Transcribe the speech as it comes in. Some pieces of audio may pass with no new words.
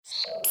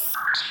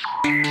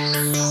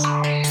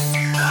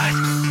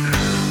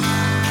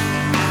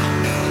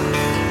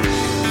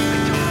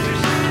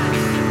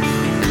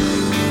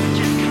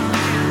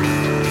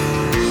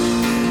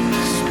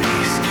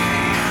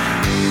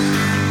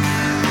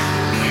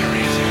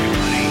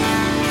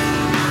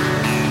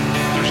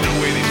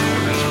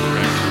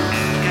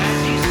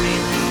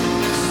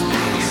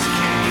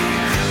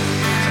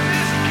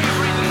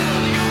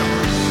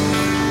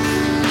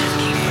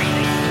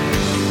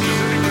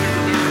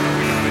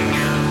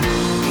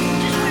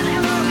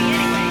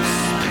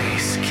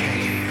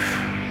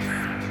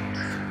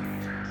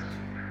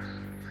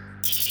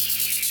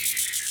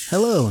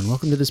Hello and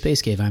welcome to the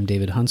Space Cave. I'm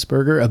David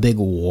Huntsberger. A big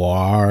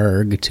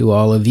warg to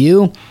all of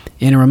you.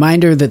 And a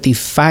reminder that the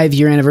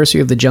 5-year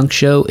anniversary of The Junk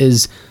Show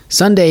is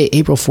Sunday,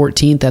 April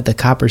 14th at the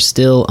Copper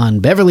Still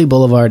on Beverly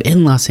Boulevard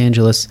in Los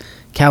Angeles,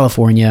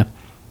 California.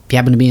 If you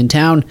happen to be in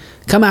town,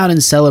 come out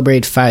and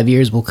celebrate 5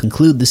 years. We'll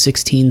conclude the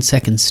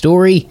 16-second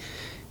story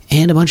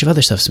and a bunch of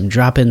other stuff. Some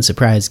drop-in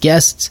surprise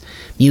guests,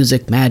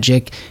 music,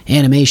 magic,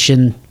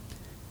 animation,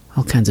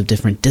 all kinds of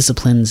different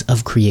disciplines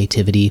of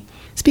creativity.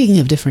 Speaking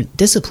of different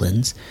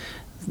disciplines,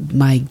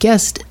 my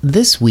guest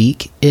this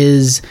week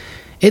is...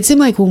 It seemed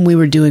like when we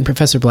were doing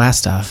Professor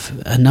Blastoff,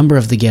 a number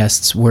of the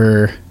guests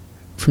were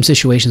from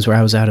situations where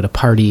I was out at a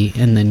party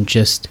and then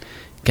just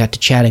got to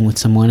chatting with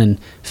someone and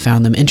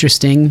found them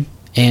interesting.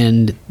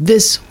 And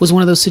this was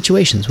one of those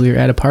situations. We were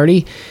at a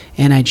party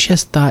and I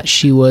just thought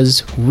she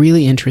was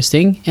really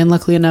interesting. And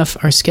luckily enough,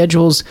 our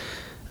schedules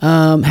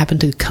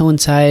happened to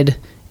coincide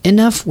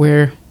enough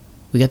where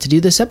we got to do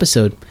this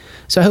episode.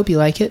 So I hope you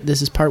like it.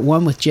 This is part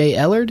 1 with Jay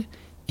Ellard.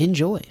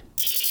 Enjoy.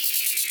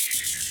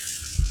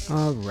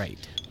 All right.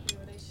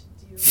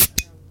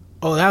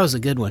 Oh, that was a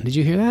good one. Did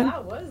you hear that?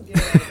 That was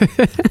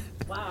good.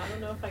 Wow, I don't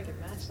know if I can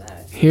match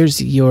that.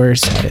 Here's your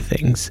side of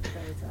things.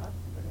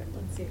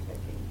 Let's see if I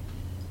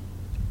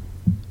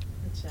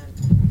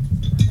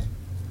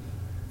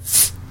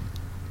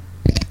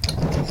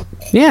can.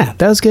 Yeah,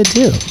 that was good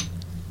too.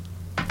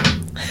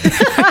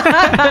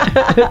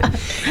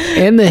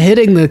 And the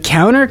hitting the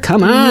counter?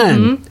 Come on.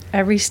 Mm-hmm.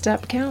 Every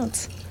step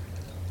counts.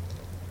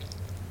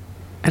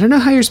 I don't know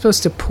how you're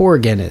supposed to pour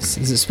Guinness.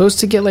 Is it supposed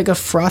to get like a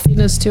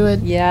frothiness to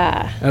it?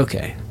 Yeah.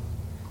 Okay.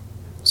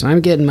 So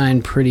I'm getting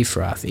mine pretty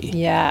frothy.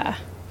 Yeah.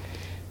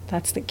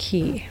 That's the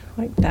key.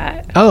 Like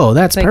that. Oh,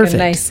 that's like perfect. A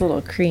nice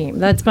little cream.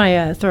 That's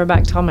my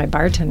throwback to all my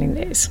bartending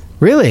days.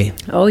 Really?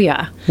 Oh,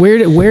 yeah.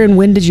 Where and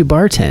when did you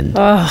bartend?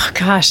 Oh,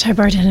 gosh. I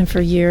bartended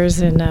for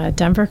years in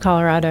Denver,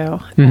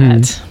 Colorado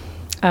at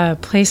a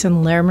place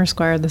in Larimer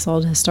Square, this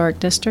old historic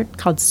district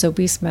called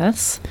Soapy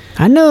Smith's.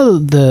 I know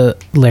the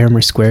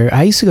Larimer Square.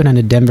 I used to go down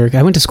to Denver.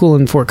 I went to school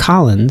in Fort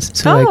Collins,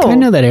 so I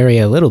know that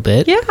area a little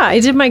bit. Yeah, I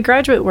did my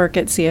graduate work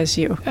at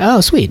CSU.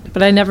 Oh, sweet.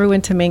 But I never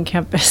went to main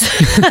campus.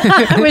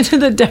 I went to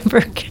the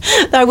Denver.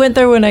 I went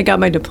there when I got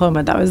my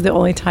diploma. That was the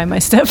only time I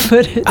stepped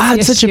foot at CSU.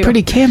 It's such a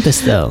pretty campus,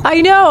 though.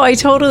 I know.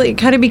 It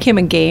kind of became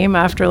a game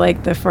after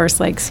like the first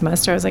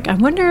semester. I was like, I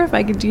wonder if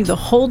I could do the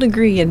whole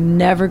degree and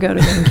never go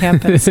to main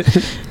campus.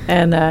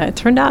 And it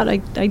turned out I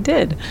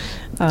did.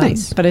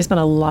 Nice. But I spent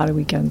a lot of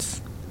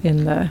weekends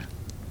in the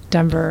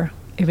Denver.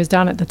 It was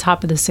down at the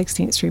top of the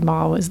 16th Street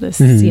Mall was this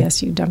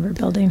CSU Denver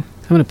building.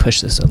 I'm going to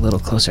push this a little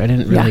closer. I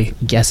didn't really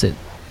guess it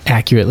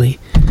accurately.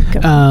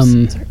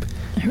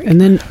 And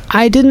then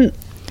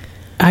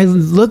I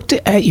looked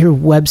at your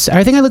website.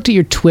 I think I looked at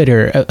your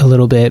Twitter a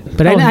little bit,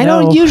 but I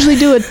don't usually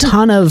do a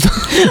ton of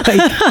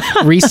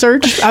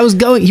research.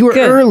 You were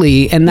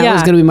early, and that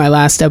was going to be my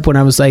last step when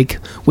I was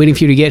waiting for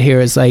you to get here,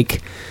 is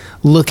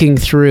looking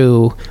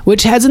through,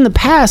 which has in the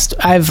past,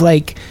 I've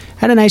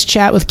had a nice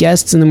chat with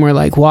guests and then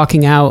we're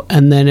walking out,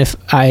 and then if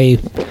I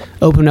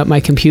open up my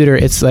computer,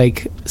 it's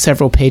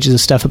several pages of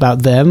stuff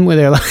about them where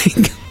they're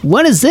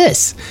what is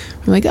this?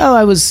 I'm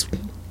I was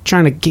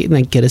trying to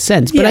get a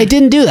sense, but I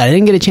didn't do that. I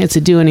didn't get a chance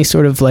to do any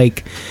sort of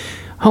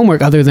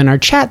homework other than our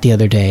chat the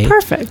other day.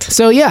 Perfect.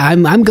 So yeah,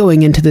 I'm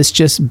going into this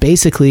just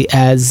basically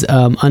as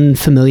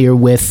unfamiliar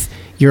with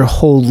your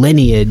whole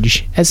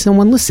lineage as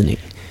someone listening.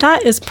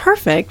 That is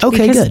perfect.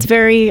 Okay, because good. It's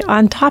very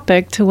on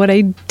topic to what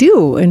I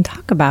do and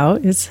talk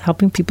about, is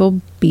helping people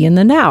be in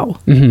the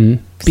now.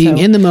 Mm-hmm. Being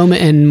in the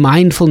moment, and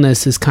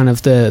mindfulness is kind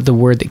of the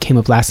word that came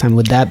up last time.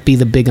 Would that be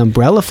the big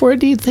umbrella for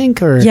it, do you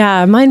think? Or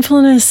yeah,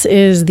 mindfulness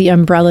is the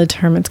umbrella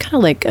term. It's kind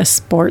of like a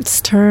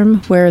sports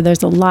term where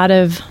there's a lot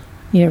of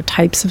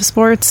types of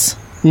sports.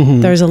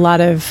 Mm-hmm. There's a lot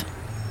of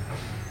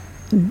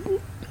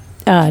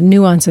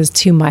nuances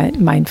to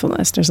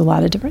mindfulness. There's a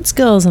lot of different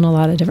skills and a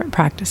lot of different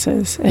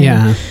practices.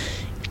 And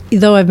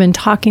though I've been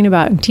talking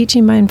about and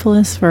teaching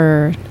mindfulness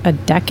for a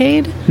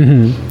decade,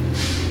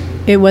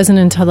 it wasn't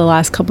until the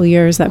last couple of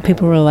years that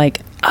people were like,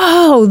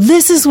 oh,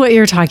 this is what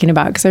you're talking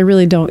about. Because I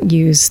really don't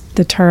use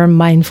the term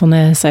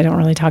mindfulness. I don't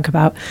really talk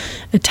about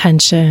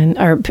attention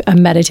or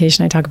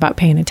meditation. I talk about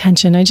paying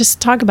attention. I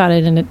just talk about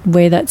it in a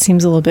way that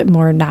seems a little bit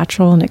more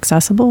natural and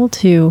accessible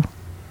to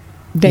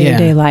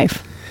day-to-day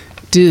life.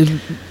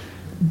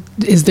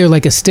 Is there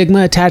a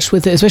stigma attached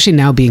with it, especially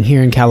now being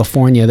here in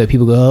California, that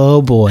people go,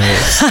 oh boy?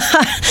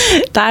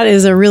 that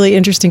is a really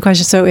interesting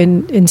question. So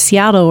in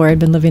Seattle, where I'd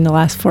been living the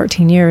last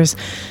 14 years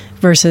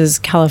versus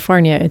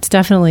California, it's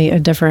definitely a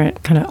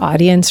different kind of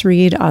audience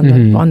read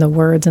on the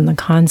words and the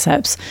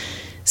concepts.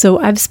 So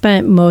I've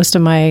spent most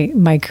of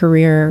my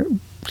career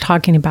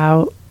talking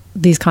about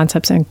these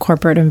concepts in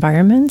corporate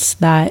environments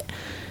that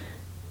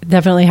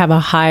definitely have a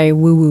high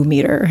woo-woo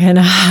meter and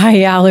a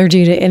high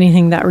allergy to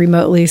anything that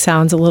remotely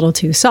sounds a little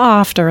too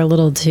soft or a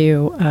little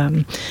too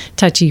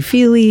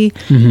touchy-feely.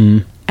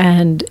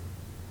 And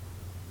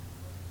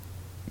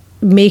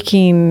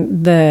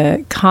making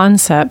the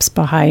concepts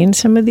behind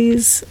some of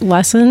these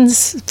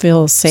lessons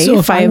feel safe. So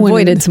if I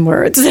avoided some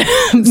words.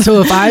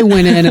 So if I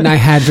went in and I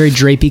had very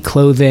drapey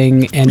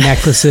clothing and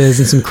necklaces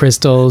and some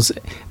crystals,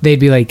 they'd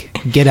be like,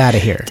 get out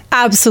of here.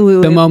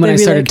 Absolutely. The moment I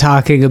started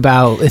talking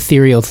about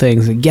ethereal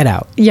things, get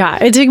out.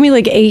 Yeah. It took me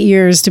like 8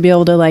 years to be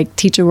able to like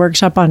teach a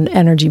workshop on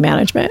energy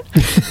management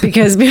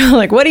because people are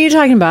like, what are you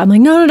talking about? I'm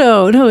like,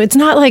 no. It's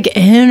not like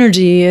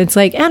energy. It's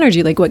like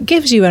energy, like what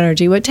gives you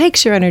energy, what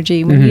takes your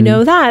energy. When you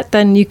know that,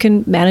 then you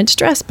can manage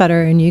stress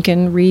better and you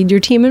can read your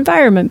team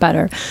environment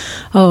better.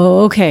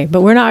 Oh, okay.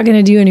 But we're not going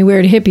to do any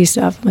weird hippie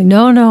stuff. I'm like,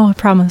 no, I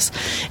promise.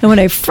 And when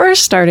I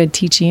first started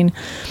teaching,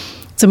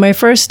 so my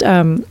first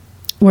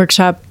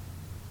workshop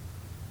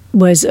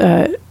was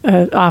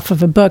off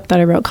of a book that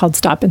I wrote called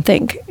Stop and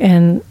Think.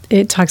 And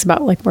it talks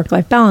about like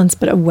work-life balance,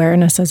 but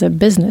awareness as a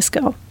business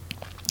skill.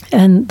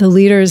 And the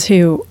leaders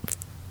who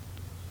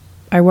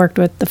I worked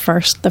with, the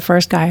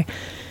first guy,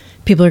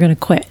 people are going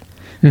to quit.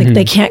 Like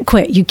they can't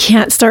quit. You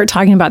can't start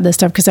talking about this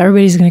stuff because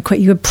everybody's going to quit.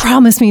 You would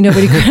promise me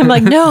nobody quit. I'm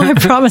like, no, I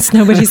promise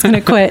nobody's going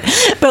to quit.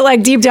 But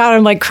like deep down,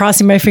 I'm like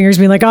crossing my fingers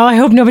being like, oh, I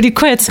hope nobody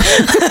quits.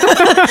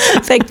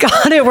 Thank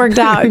God it worked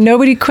out.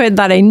 Nobody quit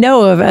that I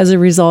know of as a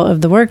result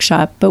of the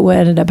workshop. But what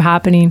ended up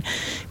happening,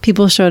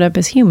 people showed up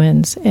as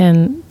humans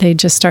and they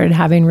just started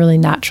having really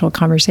natural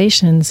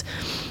conversations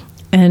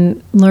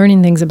and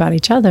learning things about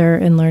each other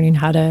and learning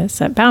how to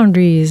set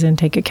boundaries and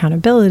take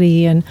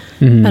accountability and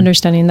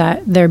understanding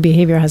that their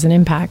behavior has an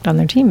impact on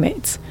their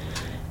teammates.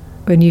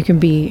 When you can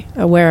be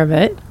aware of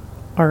it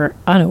or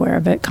unaware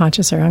of it,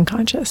 conscious or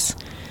unconscious.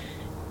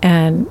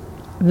 And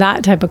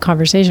that type of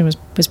conversation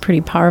was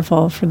pretty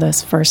powerful for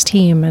this first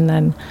team. And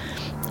then,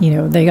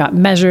 they got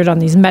measured on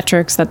these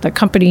metrics that the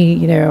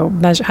company,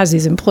 has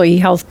these employee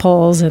health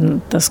polls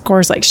and the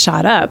scores like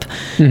shot up.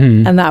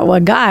 And that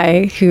one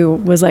guy who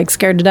was like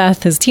scared to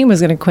death his team was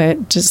going to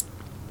quit just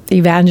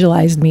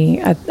evangelized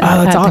me at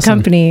awesome. The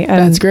company. And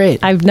that's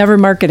great. I've never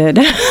marketed.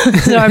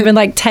 So I've been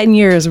like 10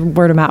 years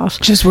word of mouth.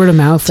 Just word of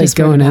mouth, like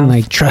going in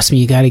like, trust me,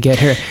 you got to get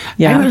her.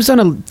 Yeah. I was on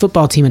a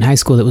football team in high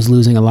school that was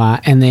losing a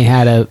lot and they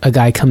had a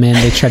guy come in,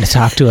 they tried to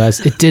talk to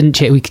us. It didn't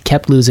change. We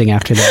kept losing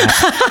after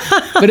that.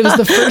 But it was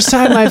the first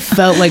time I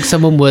felt like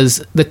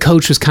the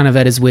coach was kind of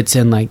at his wit's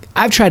end, like,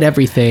 I've tried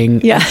everything.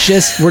 Yeah.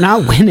 We're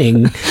not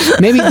winning.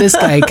 Maybe this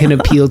guy can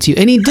appeal to you.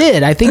 And he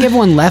did. I think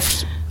everyone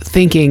left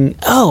thinking,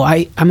 oh,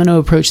 I'm going to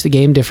approach the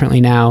game differently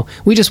now.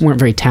 We just weren't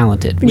very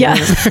talented. But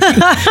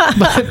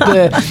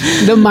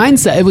the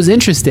mindset, it was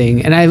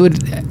interesting.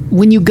 And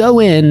when you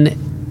go in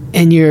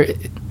and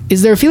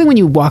is there a feeling when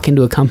you walk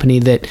into a company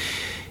that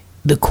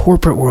the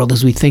corporate world,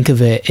 as we think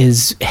of it,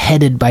 is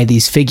headed by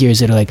these figures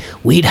that are like,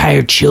 we'd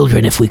hire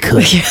children if we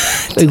could.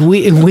 Like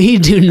we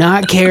do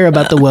not care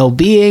about the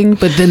well-being,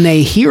 but then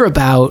they hear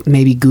about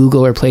maybe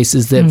Google or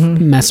places that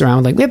mess around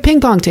with like, we have ping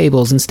pong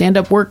tables and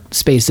stand-up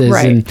workspaces.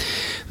 Right. And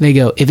they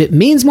go, if it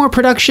means more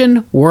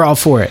production, we're all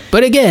for it.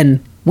 But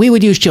again, we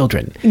would use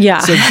children. Yeah.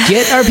 So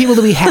get our people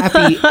to be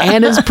happy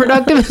and as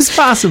productive as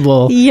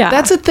possible. Yeah.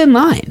 That's a thin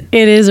line.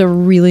 It is a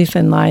really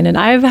thin line. And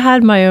I've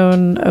had my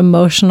own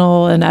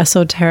emotional and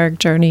esoteric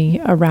journey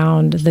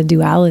around the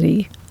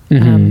duality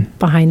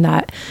behind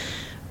that,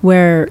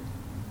 where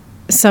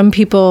some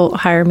people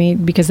hire me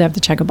because they have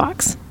to check a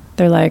box.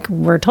 They're like,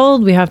 we're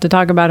told we have to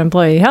talk about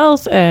employee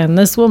health and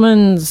this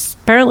woman's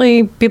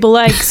apparently people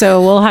like,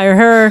 so we'll hire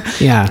her.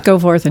 Yeah. Go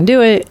forth and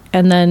do it.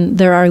 And then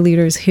there are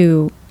leaders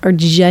who are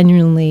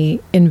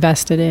genuinely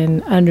invested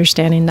in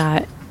understanding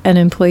that an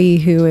employee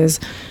who is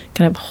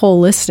kind of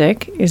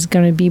holistic is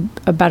going to be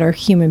a better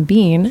human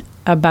being,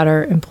 a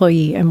better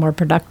employee, and more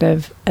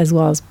productive, as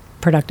well as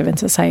productive in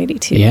society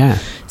too. Yeah.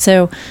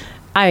 So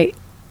I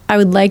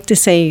would like to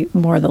say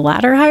more the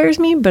latter hires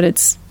me, but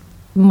it's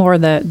more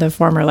the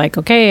former, like,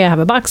 okay, I have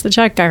a box to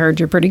check. I heard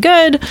you're pretty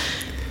good.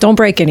 Don't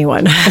break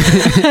anyone.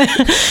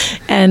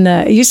 And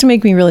it used to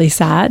make me really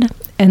sad.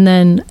 And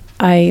then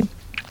I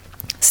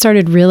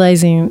started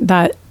realizing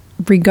that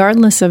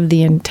regardless of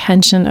the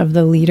intention of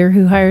the leader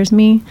who hires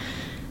me,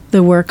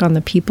 the work on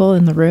the people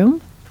in the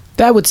room.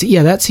 That would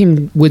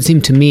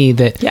seem to me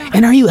that. Yeah.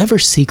 And are you ever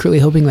secretly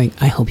hoping, like,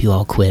 I hope you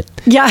all quit?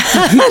 Yeah,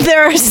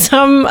 there are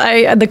some.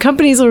 The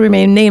companies will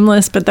remain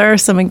nameless, but there are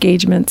some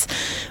engagements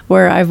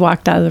where I've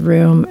walked out of the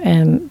room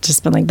and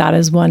just been like, that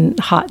is one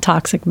hot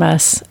toxic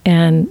mess,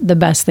 and the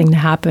best thing to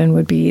happen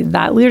would be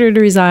that leader to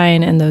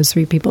resign and those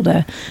 3 people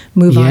to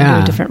move on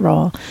to a different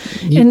role.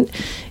 And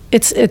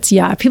it's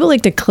people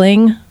like to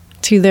cling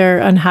to their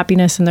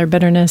unhappiness and their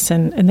bitterness,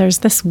 and there's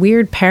this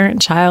weird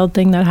parent-child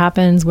thing that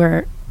happens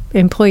where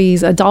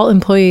adult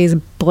employees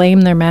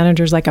blame their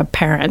managers like a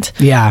parent.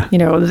 Yeah.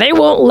 They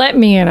won't let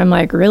me. And I'm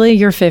like, really?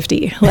 You're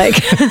 50. Like,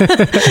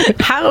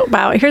 how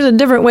about, here's a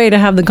different way to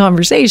have the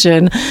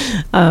conversation.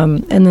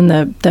 And then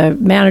the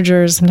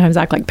managers sometimes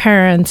act like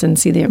parents and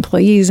see the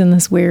employees in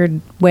this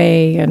weird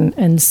way.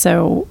 And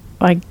so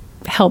I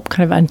help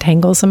kind of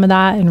untangle some of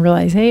that and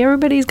realize, hey,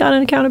 everybody's got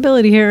an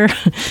accountability here.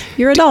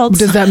 You're adults.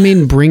 Does that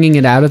mean bringing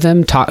it out of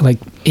them? Talk like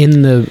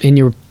in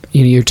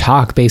your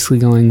talk, basically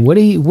going,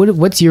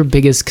 what's your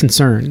biggest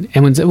concern?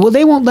 And when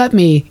they won't let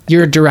me,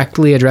 you're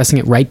directly addressing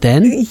it right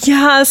then?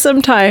 Yeah,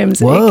 sometimes.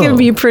 Whoa. It can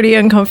be pretty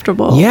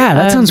uncomfortable. Yeah,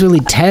 that sounds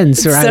really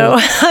tense. I'm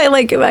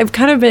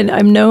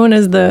known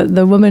as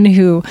the woman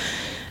who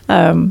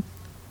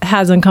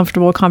has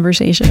uncomfortable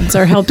conversations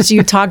or helps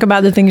you talk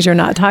about the things you're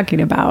not talking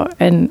about.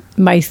 And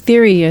my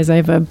theory is I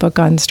have a book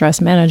on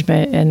stress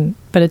management,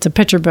 but it's a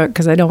picture book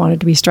because I don't want it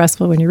to be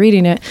stressful when you're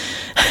reading it.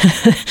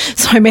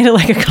 So I made it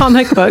like a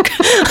comic book.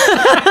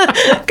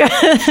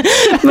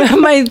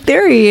 My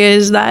theory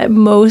is that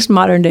most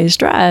modern day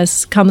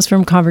stress comes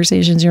from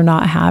conversations you're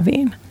not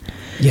having.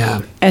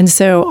 Yeah. And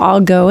so I'll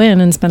go in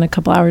and spend a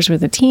couple hours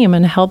with the team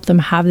and help them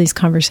have these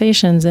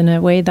conversations in a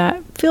way that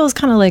feels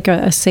kind of like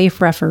a safe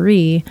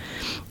referee.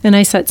 And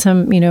I set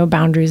some,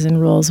 boundaries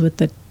and rules with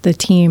the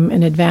team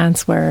in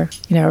advance where,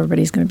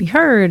 everybody's going to be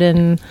heard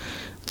and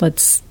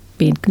let's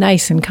be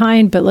nice and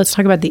kind, but let's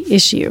talk about the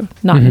issue,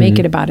 not make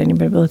it about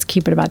anybody, but let's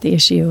keep it about the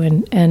issue.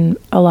 And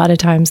a lot of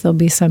times there'll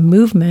be some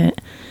movement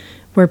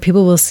where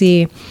people will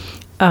see,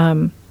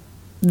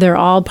 they're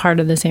all part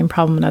of the same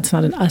problem. And that's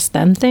not an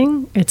us-them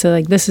thing. It's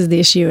this is the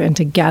issue, and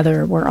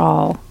together we're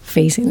all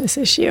facing this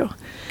issue.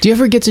 Do you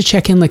ever get to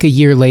check in like a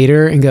year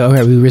later and go, all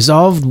right, we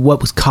resolved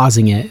what was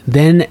causing it.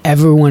 Then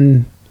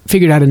everyone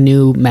figured out a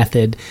new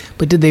method.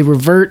 But did they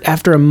revert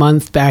after a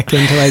month back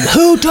into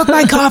who took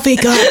my coffee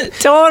cup?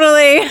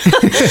 Totally.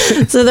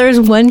 So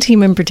there's one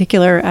team in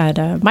particular at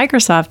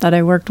Microsoft that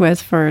I worked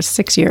with for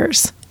 6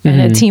 years.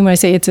 And a team, I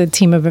say it's a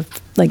team of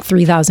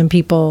 3,000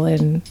 people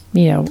and,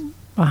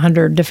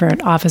 100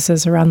 different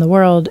offices around the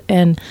world.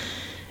 And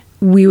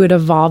we would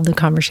evolve the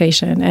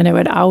conversation, and it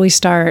would always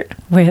start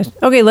with,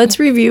 okay, let's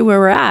review where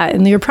we're at.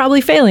 And you're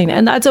probably failing,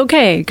 and that's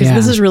okay, because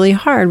this is really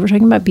hard. We're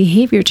talking about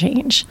behavior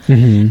change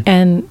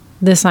and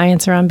the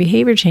science around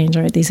behavior change,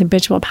 right? These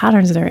habitual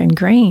patterns that are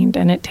ingrained,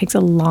 and it takes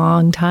a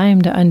long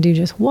time to undo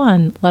just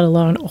one, let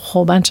alone a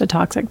whole bunch of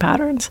toxic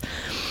patterns.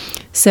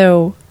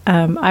 So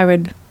I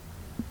would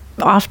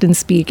often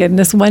speak, and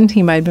this one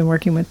team I'd been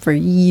working with for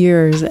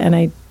years, and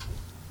I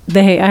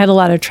had a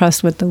lot of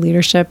trust with the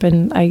leadership,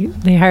 and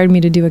they hired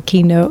me to do a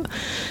keynote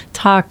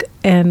talk,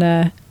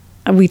 and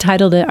we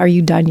titled it, "Are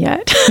You Done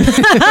Yet?"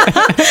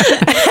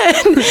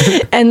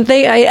 and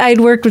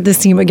I'd worked with this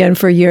team again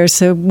for years,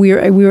 so we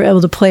were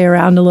able to play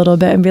around a little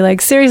bit and be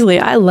like, seriously,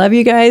 I love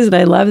you guys, and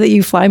I love that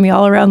you fly me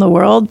all around the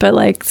world,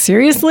 but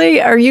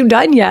seriously, are you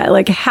done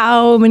yet?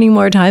 How many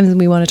more times do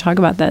we want to talk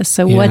about this?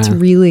 So what are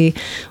really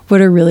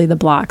the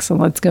blocks? And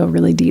let's go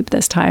really deep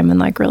this time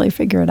and really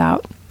figure it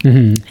out.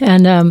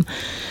 And I'm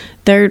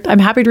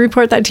happy to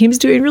report that team's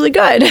doing really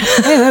good.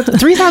 Hey,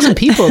 3,000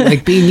 people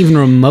being even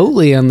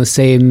remotely on the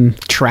same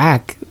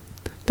track,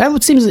 that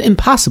would seem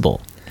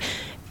impossible.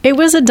 It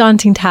was a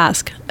daunting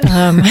task.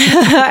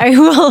 I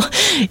will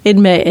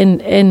admit,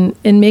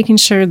 in making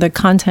sure the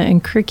content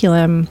and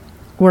curriculum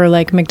were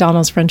like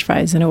McDonald's French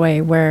fries in a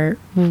way, where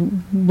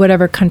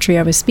whatever country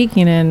I was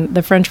speaking in,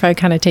 the French fry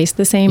kind of tastes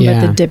the same,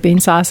 but the dipping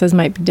sauces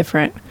might be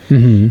different.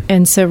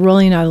 And so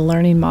rolling out a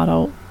learning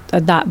model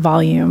at that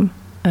volume,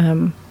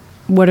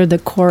 what are the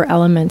core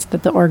elements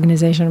that the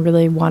organization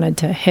really wanted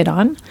to hit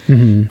on?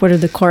 What are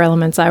the core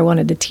elements I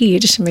wanted to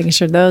teach, making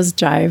sure those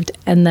jived,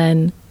 and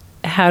then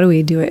how do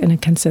we do it in a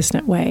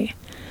consistent way?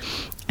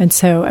 And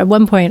so at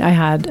one point I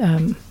had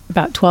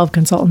about 12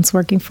 consultants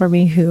working for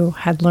me who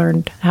had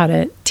learned how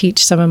to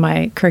teach some of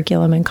my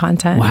curriculum and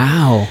content.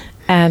 Wow.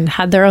 And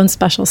had their own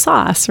special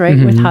sauce,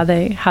 right, with how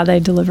they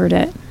delivered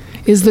it.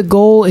 Is the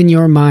goal in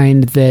your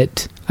mind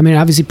that,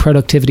 obviously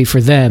productivity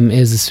for them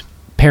is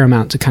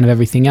paramount to kind of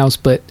everything else,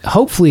 but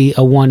hopefully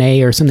a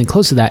 1A or something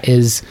close to that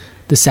is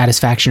the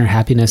satisfaction or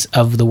happiness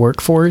of the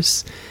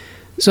workforce.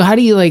 So how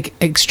do you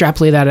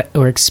extrapolate that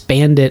or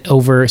expand it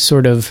over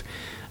sort of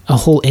a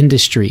whole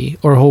industry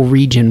or a whole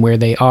region where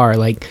they are?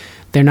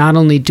 They're not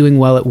only doing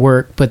well at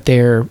work, but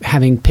they're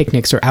having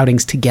picnics or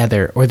outings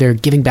together, or they're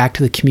giving back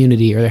to the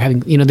community, or they're having,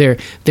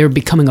 they're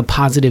becoming a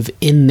positive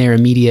in their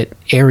immediate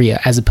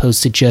area as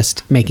opposed to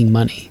just making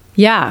money.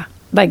 Yeah.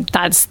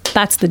 That's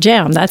the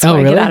jam. That's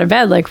why I get out of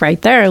bed,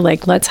 right there.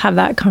 Let's have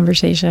that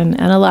conversation.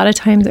 And a lot of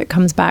times it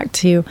comes back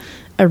to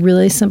a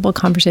really simple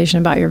conversation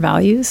about your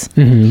values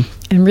and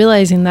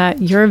realizing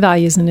that your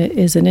values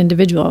is an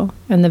individual,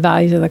 and the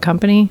values of the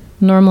company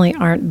normally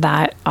aren't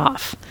that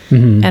off.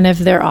 And if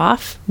they're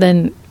off,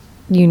 then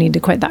you need to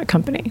quit that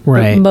company.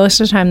 Right. But most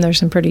of the time there's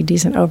some pretty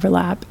decent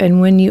overlap.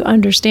 And when you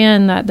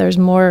understand that there's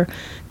more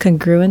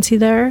congruency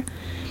there,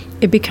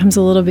 it becomes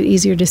a little bit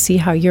easier to see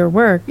how your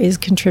work is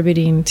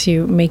contributing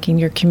to making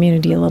your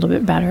community a little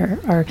bit better,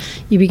 or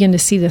you begin to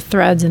see the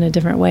threads in a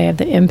different way of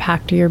the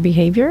impact of your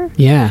behavior.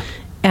 Yeah.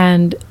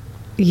 And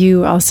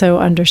you also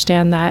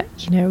understand that,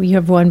 you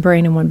have one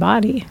brain and one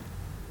body.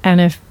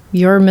 And if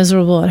you're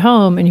miserable at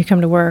home and you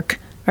come to work,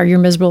 or you're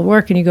miserable at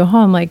work and you go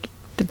home, like,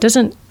 it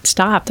doesn't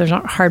stop. There's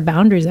not hard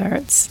boundaries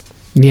there.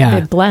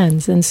 It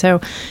blends. And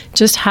so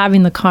just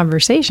having the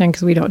conversation,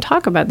 because we don't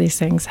talk about these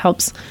things,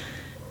 helps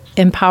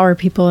empower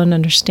people and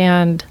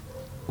understand,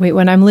 wait,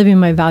 when I'm living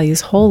my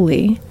values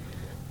wholly,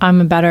 I'm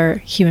a better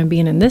human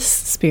being in this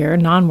sphere,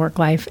 non-work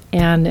life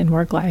and in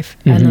work life.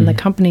 Mm-hmm. And then the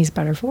company's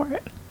better for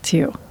it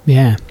too.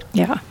 Yeah.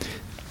 Yeah.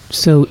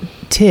 So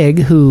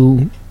Tig,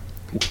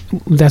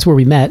 that's where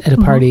we met at a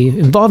party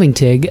involving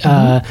Tig,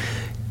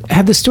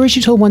 had the story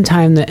she told one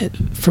time that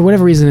for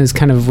whatever reason is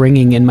kind of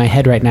ringing in my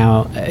head right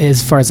now,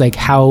 as far as like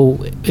how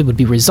it would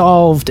be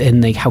resolved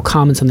and like how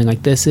common something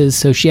like this is.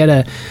 So she had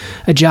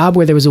a job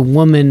where there was a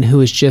woman who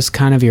was just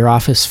kind of your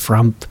office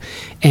frump,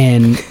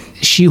 and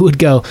she would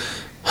go,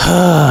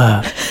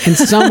 and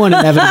someone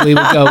inevitably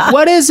would go,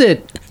 what is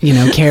it?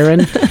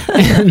 Karen.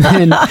 And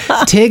then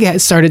Tig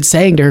started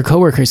saying to her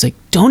coworkers, like,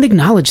 don't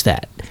acknowledge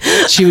that.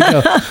 She would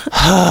go,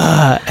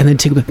 and then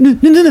Tig would be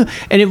like, no.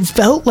 And it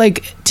felt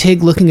like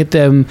Tig looking at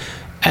them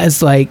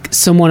as like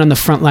someone on the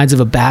front lines of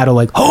a battle,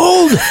 like,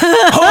 hold.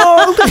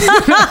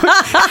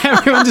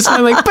 Everyone just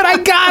went like, but I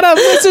gotta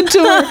listen to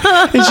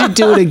her. And she'd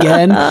do it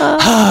again.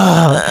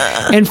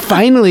 And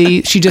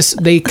finally,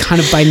 they kind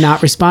of, by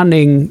not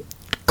responding,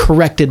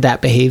 corrected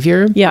that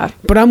behavior. Yeah.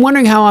 But I'm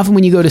wondering how often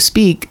when you go to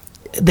speak,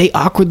 they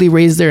awkwardly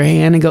raise their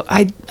hand and go,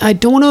 I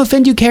don't want to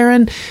offend you,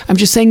 Karen. I'm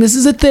just saying this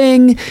is a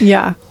thing.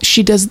 Yeah.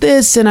 She does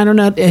this and I don't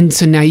know. And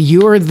so now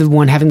you're the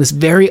one having this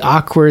very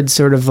awkward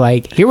sort of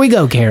like, here we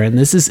go, Karen.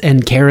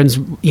 And Karen's,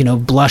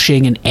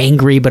 blushing and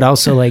angry, but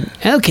also like,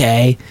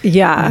 okay.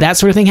 Yeah. That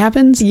sort of thing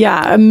happens?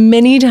 Yeah.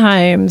 Many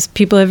times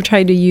people have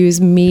tried to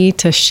use me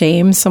to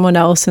shame someone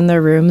else in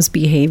their room's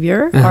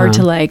behavior or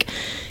to like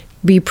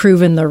be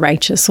proven the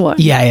righteous one.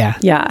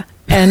 Yeah.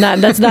 And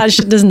that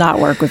does not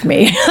work with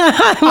me.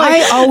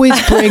 I always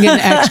bring an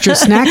extra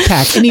snack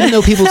pack, and even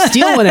though people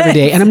steal one every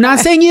day, and I'm not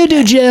saying you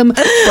do, Jim,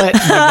 but like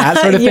that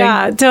sort of thing.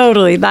 Yeah,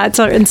 totally.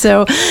 And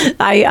so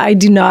I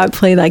do not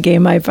play that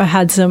game. I've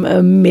had some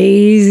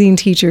amazing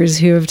teachers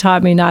who have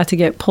taught me not to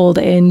get pulled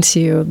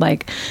into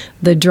like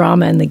the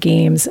drama and the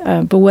games.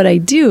 But what I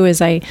do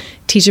is I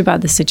teach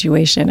about the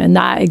situation, and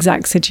that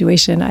exact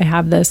situation, I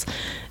have this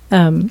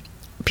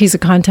piece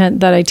of content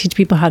that I teach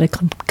people how to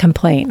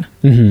complain.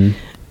 Mm-hmm.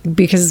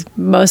 Because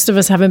most of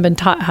us haven't been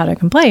taught how to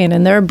complain.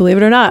 And there, believe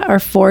it or not, are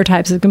 4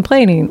 types of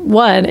complaining.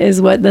 One is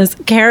what this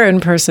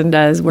Karen person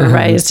does, where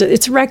right,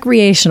 it's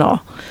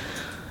recreational.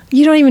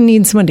 You don't even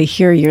need someone to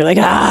hear you. You're like,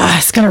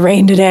 it's going to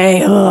rain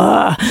today.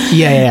 Ugh.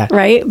 Yeah.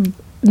 Right? And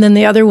then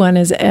the other one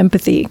is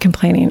empathy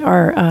complaining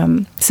or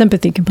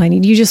sympathy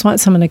complaining. You just want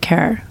someone to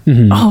care.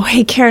 Mm-hmm. Oh,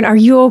 hey, Karen, are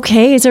you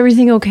okay? Is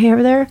everything okay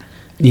over there?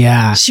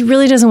 Yeah. She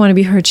really doesn't want to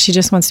be heard. She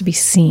just wants to be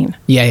seen.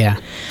 Yeah.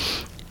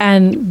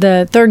 And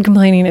the third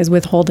complaining is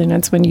withholding.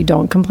 It's when you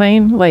don't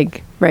complain.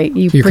 Like, right,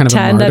 you're pretend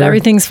kind of that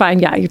everything's fine.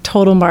 Yeah, you're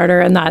total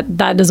martyr. And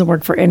that doesn't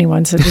work for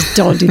anyone. So just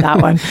don't do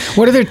that one.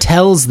 What are their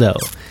tells, though?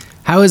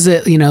 How is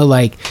it,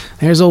 like,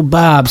 there's old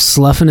Bob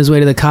sloughing his way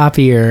to the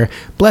copier.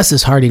 Bless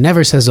his heart, he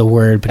never says a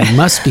word, but he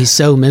must be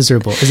so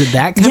miserable. Is it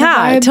that kind of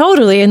vibe? Yeah,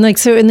 totally. And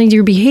then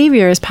your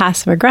behavior is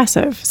passive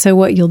aggressive. So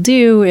what you'll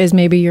do is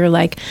maybe you're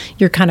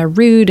kind of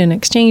rude in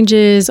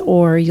exchanges,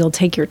 or you'll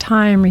take your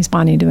time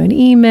responding to an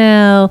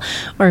email,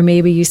 or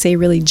maybe you say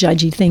really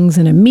judgy things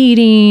in a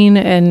meeting,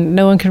 and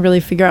no one can really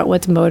figure out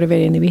what's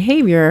motivating the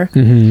behavior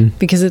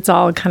because it's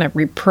all kind of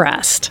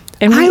repressed.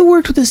 And I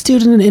worked with a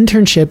student in an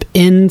internship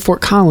in Fort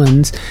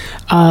Collins.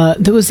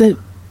 There was a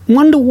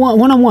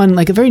one-on-one,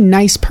 like a very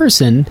nice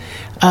person.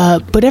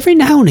 But every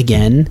now and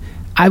again,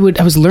 I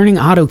was learning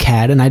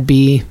AutoCAD, and I'd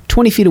be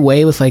 20 feet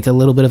away with like a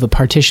little bit of a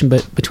partition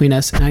between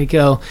us. And I'd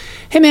go,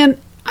 hey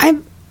man,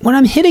 when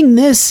I'm hitting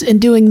this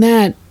and doing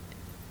that,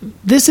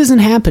 this isn't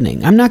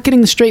happening. I'm not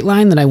getting the straight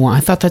line that I want.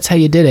 I thought that's how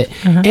you did it.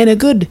 And a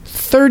good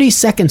 30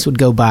 seconds would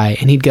go by,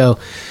 and he'd go,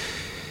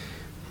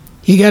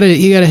 you gotta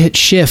hit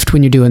shift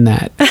when you're doing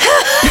that.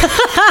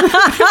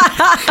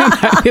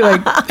 I'd be like,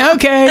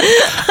 okay.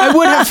 I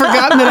would have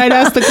forgotten that I'd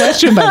asked the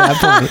question by that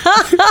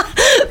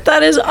point.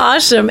 That is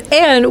awesome.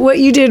 And what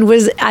you did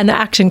was an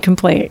action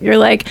complaint. You're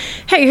like,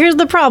 hey, here's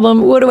the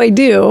problem. What do I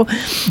do?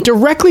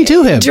 Directly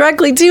to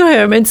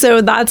him. And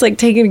so that's like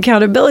taking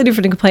accountability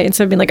for the complaint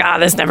instead of being like,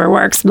 this never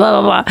works,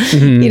 blah, blah, blah.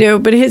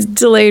 Mm-hmm. But his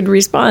delayed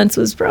response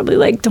was probably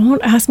like,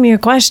 don't ask me a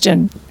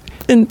question.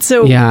 And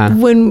so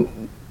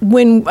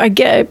when I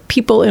get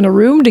people in a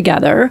room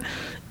together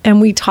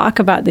and we talk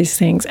about these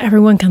things,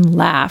 everyone can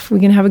laugh. We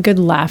can have a good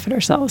laugh at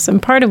ourselves.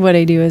 And part of what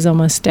I do is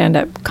almost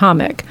stand-up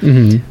comic.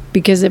 Mm-hmm.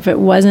 Because if it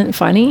wasn't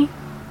funny,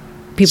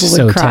 people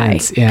would cry.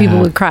 Yeah. People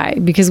would cry.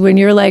 Because when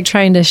you're like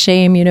trying to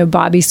shame,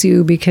 Bobby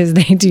Sue because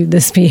they do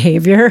this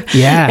behavior,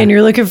 and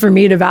you're looking for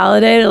me to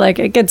validate it, like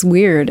it gets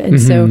weird.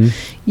 And so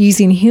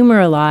using humor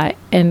a lot,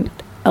 and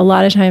a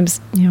lot of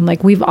times,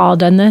 like we've all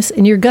done this,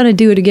 and you're going to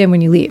do it again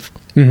when you leave.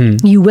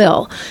 Mm-hmm. You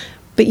will.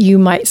 But you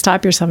might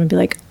stop yourself and be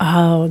like,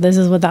 oh, this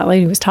is what that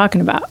lady was talking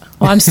about.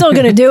 Well, I'm still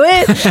going to do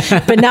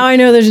it, but now I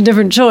know there's a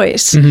different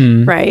choice,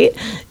 right?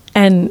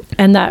 And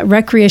that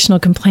recreational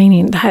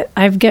complaining, that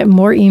I get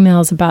more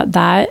emails about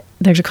that.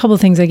 There's a couple of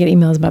things I get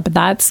emails about, but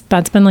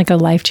that's been like a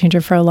life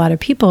changer for a lot of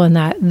people, in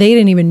that they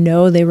didn't even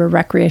know they were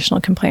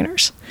recreational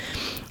complainers.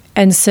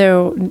 And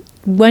so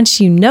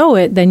once you know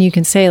it, then you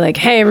can say like,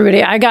 hey,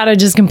 everybody, I got to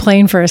just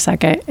complain for a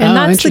second. And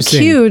that's the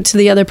cue to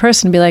the other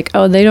person to be like,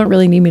 oh, they don't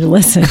really need me to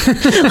listen.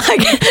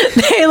 Like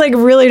they like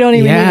really don't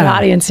even need an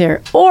audience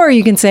here. Or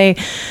you can say,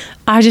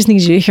 I just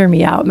need you to hear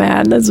me out,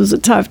 man. This was a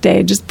tough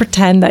day. Just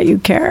pretend that you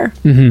care.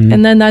 Mm-hmm.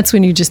 And then that's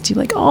when you just do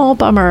like, oh,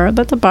 bummer.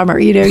 That's a bummer.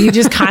 You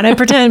just kind of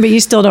pretend, but you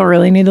still don't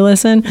really need to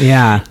listen.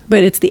 Yeah.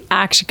 But it's the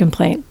action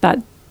complaint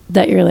that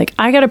you're like,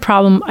 I got a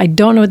problem. I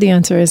don't know what the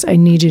answer is. I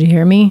need you to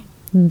hear me.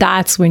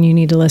 That's when you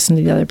need to listen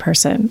to the other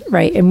person,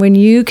 right? And when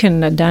you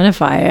can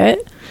identify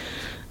it,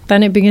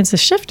 then it begins to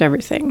shift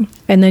everything.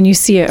 And then you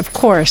see it, of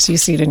course, you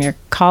see it in your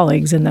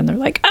colleagues, and then they're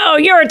like, oh,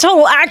 you're a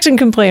total action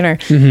complainer.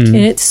 Mm-hmm.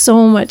 And it's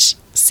so much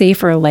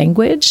safer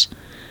language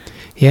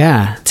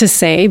to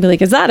say, be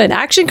like, is that an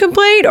action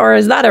complaint or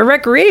is that a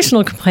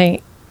recreational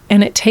complaint?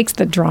 And it takes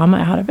the drama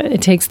out of it.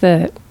 It takes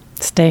the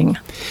sting.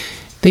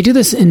 They do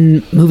this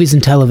in movies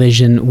and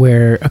television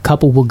where a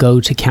couple will go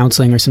to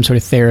counseling or some sort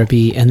of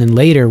therapy, and then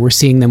later we're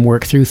seeing them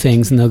work through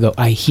things, and they'll go,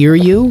 I hear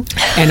you,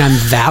 and I'm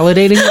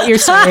validating what you're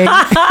saying.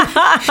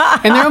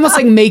 And they're almost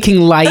like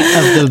making light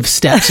of the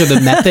steps or the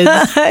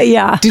methods.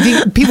 Yeah.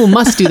 People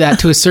must do that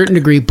to a certain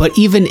degree, but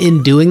even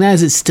in doing that,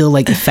 is it still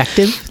like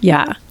effective?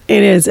 Yeah.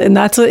 It is. And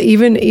that's what,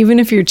 even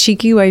if you're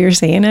cheeky while you're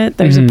saying it,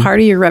 there's a part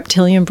of your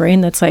reptilian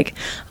brain that's like,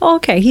 oh,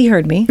 okay, he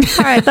heard me.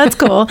 All right, that's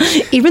cool.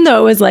 Even though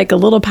it was like a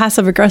little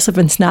passive aggressive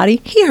and snotty,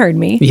 he heard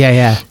me.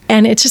 Yeah.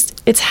 And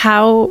it's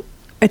how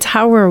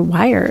we're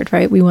wired,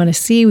 right? We want to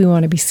see, we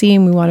want to be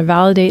seen, we want to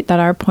validate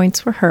that our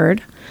points were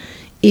heard.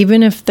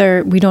 Even if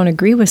we don't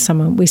agree with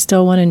someone, we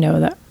still want to know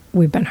that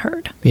we've been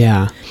heard.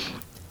 Yeah.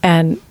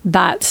 And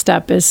that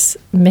step is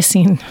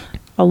missing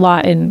a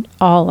lot in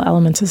all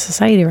elements of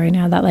society right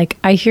now, that like,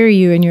 I hear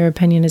you and your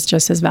opinion is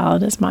just as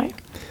valid as mine.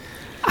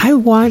 I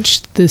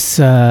watched this,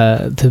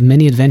 The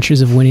Many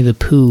Adventures of Winnie the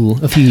Pooh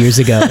a few years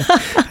ago.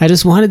 I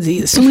just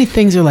wanted so many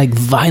things are like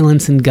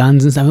violence and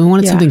guns and stuff. I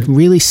wanted something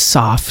really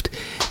soft,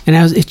 and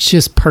it's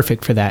just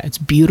perfect for that. It's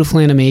beautiful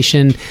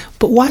animation.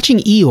 But watching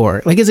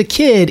Eeyore, like as a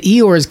kid,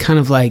 Eeyore is kind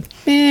of like,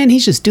 man,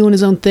 he's just doing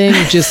his own thing.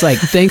 Just like,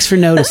 thanks for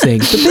noticing.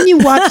 But then you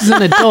watch as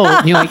an adult,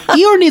 and you're like,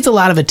 Eeyore needs a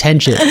lot of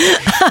attention.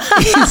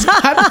 He's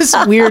got this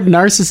weird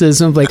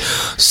narcissism of like,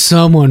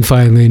 someone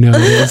finally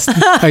noticed.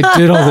 I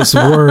did all this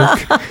work.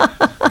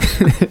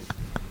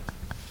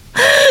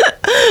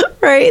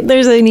 Right,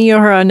 there's an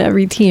Eeyore on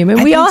every team,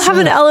 and we all have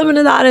an element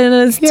of that in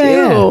us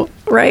too,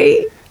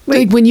 right?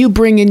 Like when you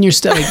bring in your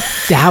stuff like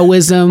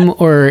Taoism,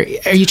 or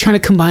are you trying to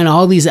combine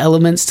all these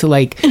elements to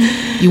like,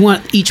 you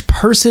want each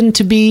person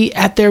to be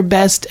at their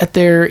best, at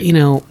their,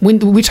 when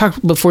we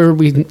talked before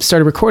we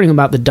started recording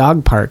about the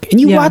dog park,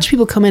 and you watch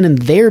people come in and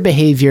their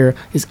behavior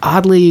is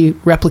oddly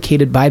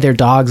replicated by their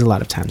dogs a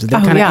lot of times. They're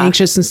kind of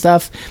anxious and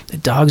stuff. The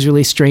dog's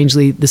really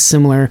strangely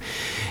dissimilar.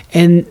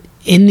 And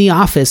in the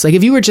office, like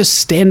if you were just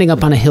standing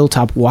up on a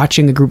hilltop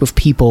watching a group of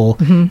people,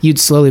 you'd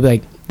slowly be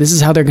like, this is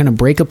how they're going to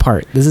break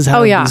apart. This is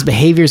how these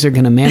behaviors are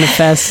going to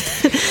manifest.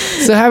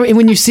 So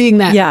when you're seeing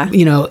that,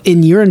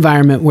 in your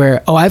environment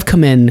where, I've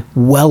come in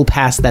well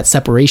past that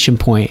separation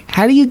point,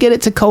 how do you get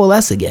it to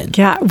coalesce again?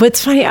 Yeah.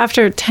 What's funny,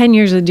 after 10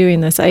 years of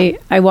doing this, I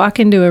walk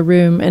into a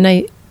room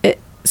and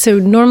so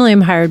normally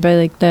I'm hired by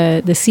like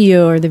the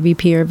CEO or the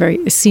VP or a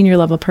very senior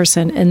level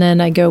person. And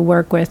then I go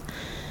work with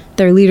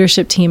their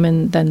leadership team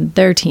and then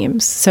their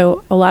teams.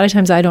 So a lot of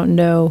times I don't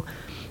know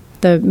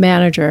the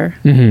manager,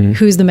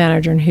 who's the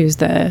manager and who's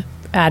the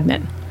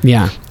admin.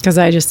 Yeah. Because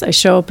I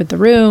show up at the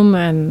room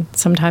and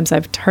sometimes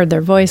I've heard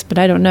their voice, but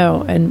I don't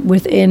know. And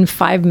within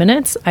 5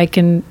 minutes, I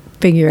can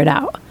figure it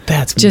out.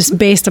 That's just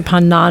based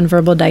upon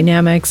nonverbal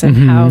dynamics and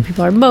how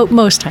people are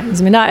most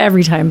times. I mean, not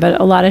every time, but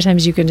a lot of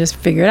times you can just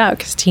figure it out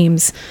because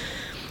teams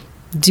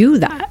do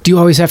that. Do you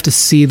always have to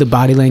see the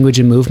body language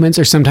and movements,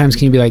 or sometimes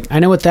can you be like, I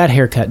know what that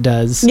haircut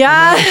does?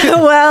 Yeah,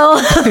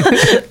 well,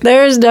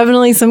 there's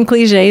definitely some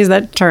cliches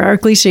that are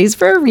cliches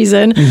for a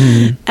reason.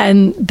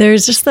 And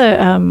there's just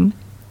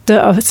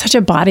such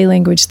a body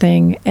language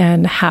thing,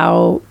 and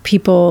how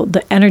people,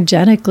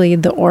 energetically,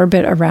 the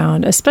orbit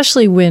around,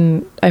 especially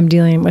when I'm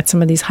dealing with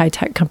some of these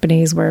high-tech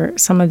companies where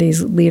some of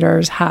these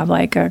leaders have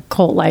like a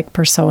cult-like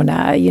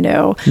persona,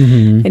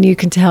 and you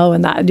can tell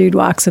when that dude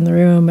walks in the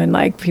room and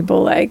like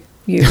people like,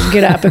 you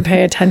get up and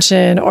pay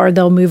attention, or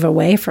they'll move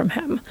away from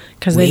him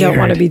because they don't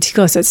want to be too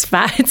close. It's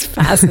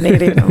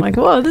fascinating. I'm like,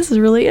 whoa, this is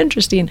really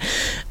interesting.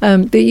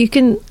 But you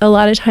can a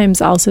lot of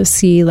times also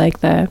see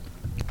like I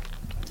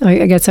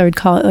guess I would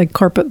call it like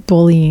corporate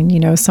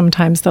bullying,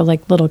 sometimes the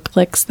like little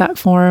cliques that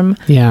form.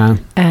 Yeah.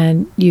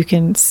 And you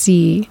can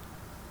see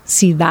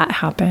that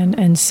happen.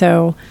 And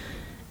so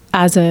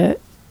as a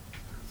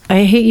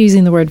I hate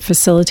using the word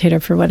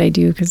facilitator for what I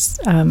do because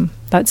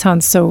that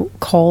sounds so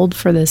cold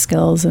for the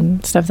skills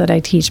and stuff that I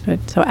teach.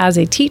 But so as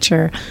a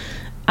teacher,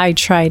 I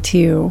try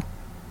to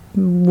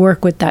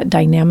work with that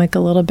dynamic a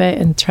little bit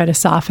and try to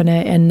soften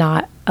it and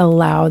not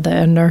allow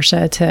the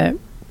inertia to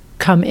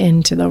come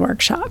into the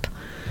workshop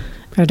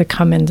or to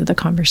come into the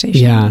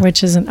conversation,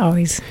 which isn't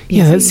always easy.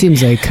 Yeah, that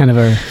seems like kind of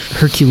a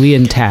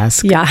Herculean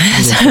task. Yeah.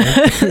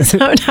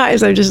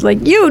 Sometimes I'm just like,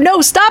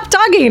 stop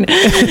talking.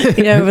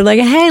 We're like,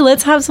 hey,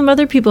 let's have some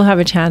other people have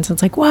a chance.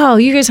 It's like, wow,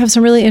 you guys have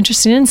some really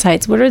interesting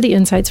insights. What are the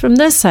insights from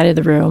this side of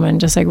the room?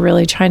 And just like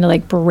really trying to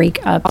like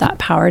break up that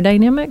power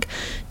dynamic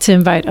to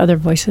invite other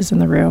voices in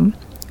the room.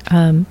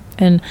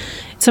 And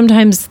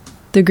sometimes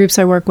the groups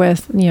I work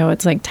with,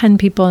 it's like 10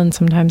 people and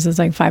sometimes it's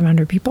like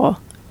 500 people.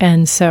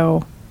 And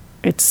so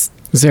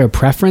is there a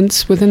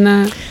preference within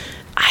that?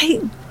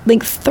 I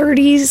think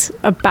 30s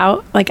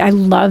about, like, I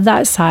love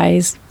that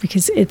size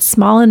because it's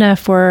small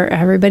enough where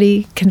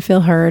everybody can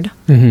feel heard.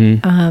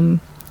 Mm-hmm.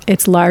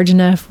 It's large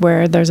enough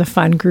where there's a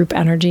fun group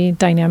energy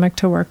dynamic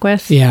to work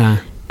with.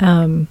 Yeah.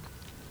 And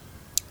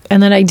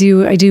then I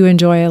do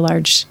enjoy a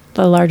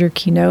larger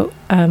keynote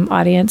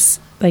audience.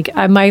 Like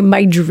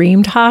my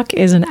dream talk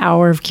is an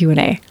hour of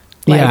Q&A.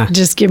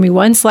 Just give me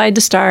one slide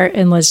to start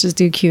and let's just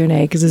do Q&A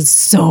because it's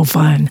so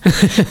fun.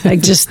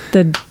 Like just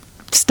the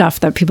stuff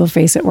that people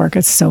face at work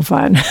is so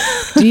fun.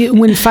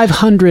 When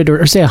 500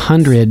 or say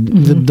 100,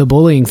 mm-hmm. the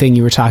bullying thing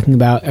you were talking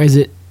about, is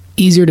it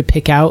easier to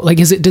pick out? Like,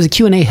 does a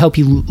Q&A help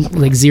you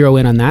like zero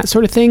in on that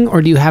sort of thing?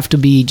 Or do you have to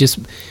be just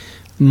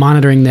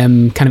monitoring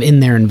them kind of in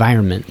their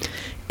environment?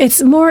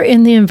 It's more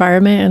in the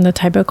environment and the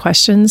type of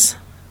questions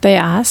they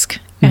ask.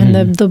 And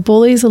mm-hmm. the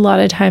bullies a lot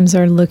of times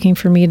are looking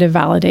for me to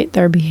validate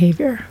their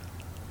behavior.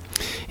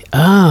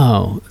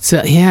 Oh,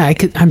 so yeah,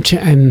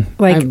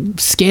 I'm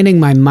scanning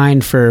my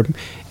mind for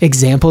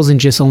examples and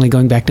just only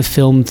going back to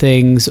film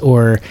things,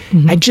 or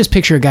mm-hmm. I just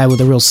picture a guy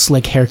with a real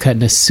slick haircut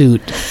and a suit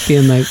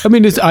being like,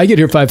 I get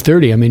here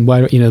 5:30. I mean,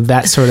 why don't,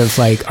 that sort of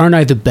like, aren't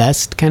I the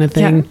best kind of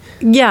thing?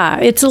 Yeah,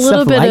 it's a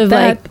little bit of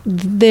that. Like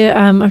the,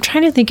 I'm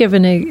trying to think of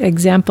an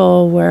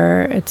example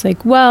where it's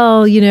like,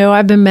 well,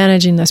 I've been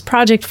managing this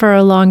project for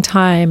a long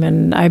time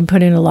and I'm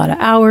putting a lot of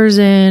hours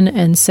in.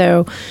 And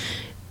so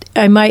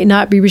I might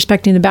not be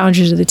respecting the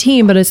boundaries of the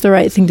team, but it's the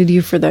right thing to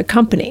do for the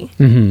company.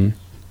 Mm-hmm.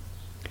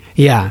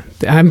 Yeah.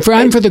 I'm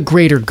for the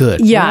greater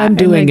good. Yeah. What I'm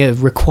doing, it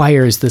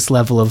requires this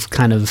level of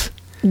kind of...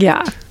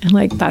 Yeah. And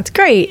like, that's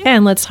great.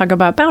 And let's talk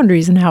about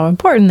boundaries and how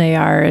important they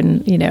are.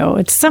 And,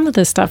 it's some of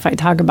the stuff I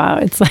talk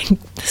about. It's like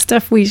the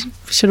stuff we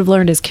should have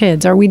learned as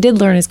kids, or we did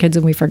learn as kids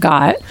and we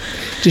forgot.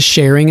 Just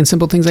sharing and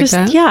simple things like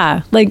that?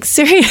 Yeah. Like,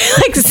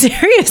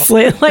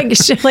 seriously,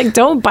 like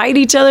don't bite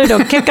each other.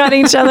 Don't kick on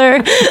each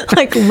other.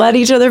 Like, let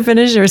each other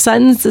finish their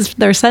sentences.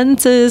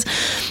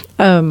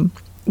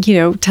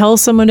 Tell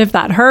someone if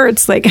that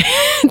hurts. Like,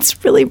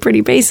 it's really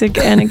pretty basic,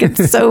 and it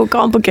gets so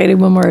complicated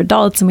when we're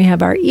adults and we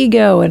have our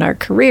ego and our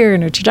career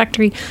and our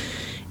trajectory.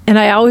 And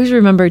I always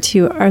remember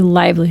too, our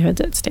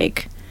livelihoods at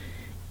stake,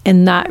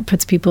 and that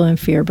puts people in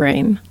fear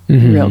brain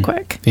mm-hmm. real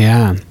quick.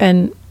 Yeah.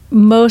 And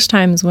most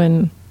times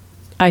when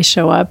I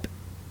show up,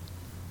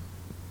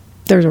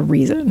 there's a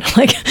reason.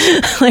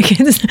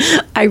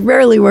 I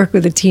rarely work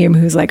with a team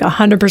who's like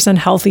 100%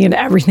 healthy and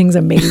everything's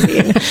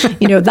amazing.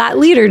 That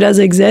leader does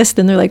exist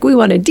and they're like, we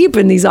want to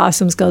deepen these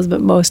awesome skills.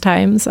 But most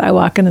times I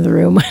walk into the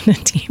room when the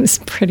team's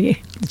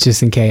pretty...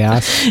 Just in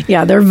chaos.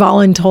 Yeah, they're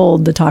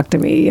voluntold to talk to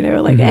me.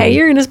 Mm-hmm. Hey,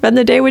 you're going to spend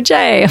the day with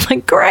Jay. I'm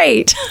like,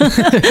 great.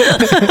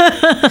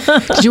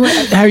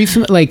 How are you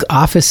from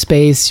Office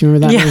Space? You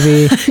remember that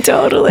movie?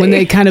 Totally. When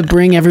they kind of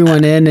bring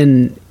everyone in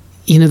and...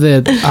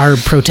 our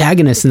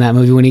protagonist in that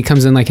movie, when he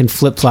comes in in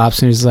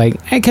flip-flops and he's like,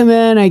 I come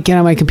in, I get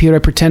on my computer, I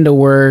pretend to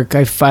work,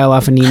 I file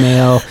off an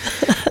email.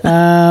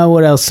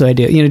 What else do I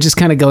do? Just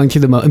kind of going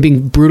through and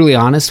being brutally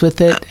honest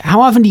with it.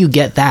 How often do you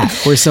get that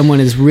where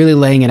someone is really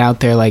laying it out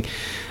there like,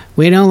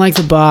 we don't like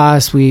the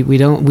boss,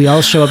 we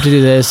all show up to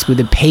do this,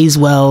 it pays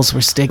well, so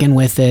we're sticking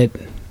with it.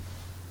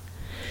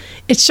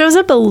 It shows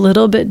up a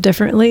little bit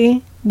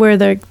differently where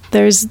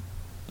there's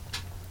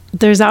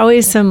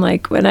always some,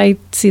 when I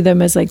see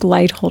them as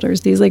light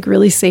holders, these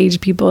really sage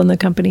people in the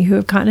company who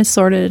have kind of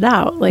sorted it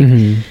out.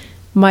 Mm-hmm.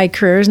 My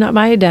career is not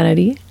my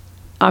identity.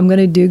 I'm going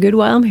to do good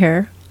while I'm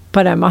here,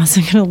 but I'm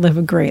also going to live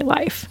a great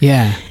life.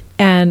 Yeah.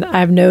 And I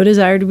have no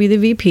desire to be the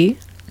VP.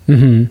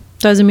 Mm-hmm.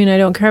 Doesn't mean I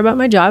don't care about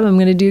my job. I'm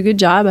going to do a good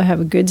job. I have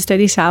a good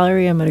steady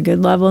salary. I'm at a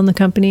good level in the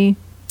company.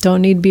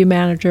 Don't need to be a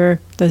manager.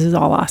 This is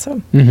all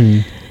awesome.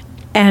 Mm-hmm.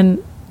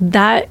 And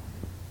that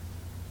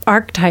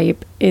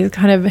archetype is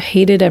kind of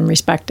hated and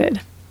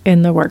respected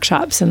in the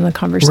workshops and the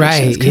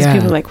conversations, because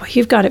people are like, well,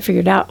 you've got it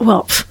figured out.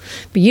 Well,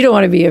 but you don't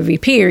want to be a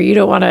VP, or you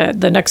don't want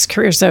the next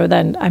career. So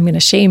then I'm going to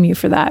shame you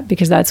for that,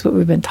 because that's what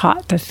we've been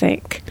taught to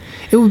think.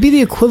 It would be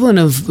the equivalent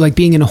of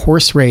being in a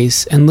horse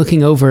race and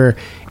looking over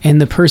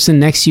and the person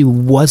next to you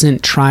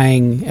wasn't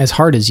trying as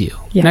hard as you,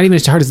 not even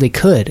as hard as they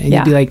could. And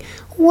you'd be like,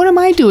 what am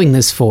I doing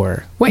this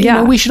for?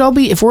 Well, we should all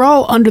be, if we're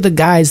all under the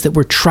guise that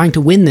we're trying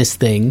to win this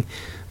thing,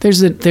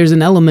 there's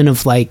an element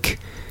of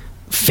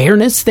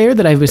fairness there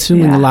that I'm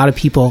assuming a lot of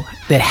people,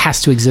 that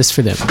has to exist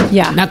for them.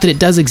 Yeah. Not that it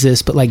does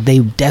exist, but like they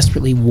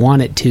desperately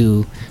want it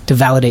to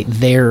validate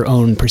their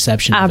own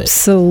perception of it.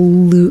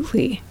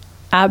 Absolutely.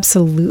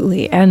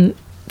 Absolutely. And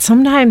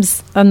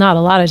sometimes, not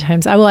a lot of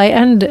times, I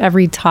end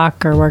every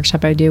talk or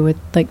workshop I do with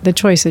like, the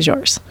choice is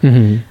yours.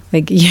 Mm-hmm.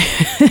 Like,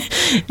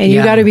 and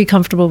you got to be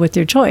comfortable with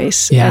your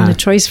choice. Yeah. And the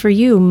choice for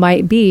you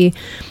might be,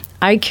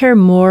 I care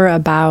more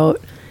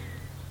about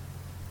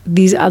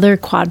these other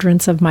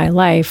quadrants of my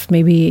life.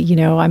 Maybe, you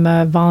know, I'm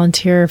a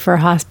volunteer for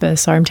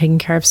hospice, or I'm taking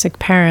care of sick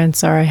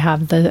parents, or I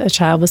have a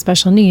child with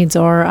special needs,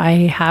 or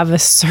I have a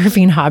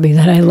surfing hobby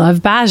that I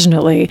love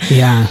passionately.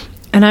 Yeah.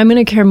 And I'm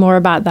going to care more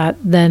about that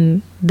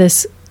than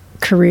this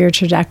career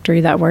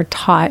trajectory that we're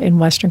taught in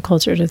Western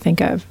culture to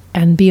think of,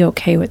 and be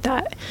okay with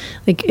that.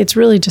 Like, it's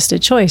really just a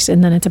choice.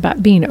 And then it's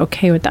about being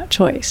okay with that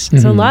choice. Mm-hmm.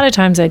 So a lot of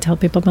times I tell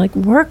people, I'm like,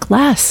 work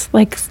less,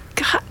 like,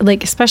 God,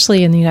 like,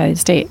 especially in the United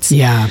States.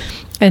 Yeah.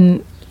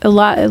 And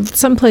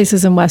some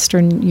places in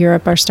Western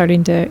Europe are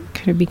starting to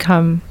kind of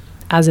become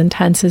as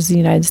intense as the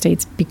United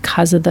States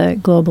because of the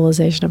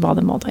globalization of all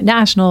the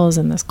multinationals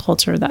and this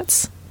culture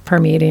that's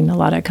permeating a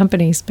lot of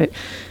companies. But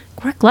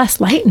work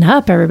less, lighten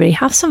up, everybody.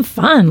 Have some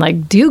fun.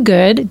 Like, do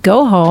good,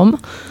 go home.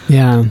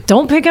 Yeah.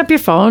 Don't pick up your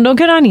phone. Don't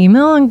get on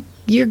email. And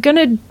you're going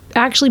to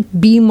actually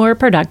be more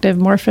productive,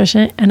 more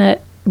efficient, and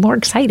more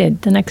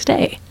excited the next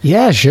day.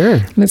 Yeah, sure.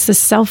 And it's this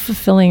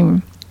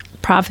self-fulfilling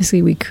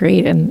prophecy we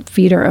create and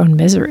feed our own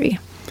misery.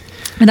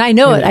 And I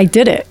know it. I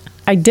did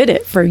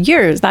it for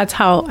years. That's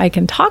how I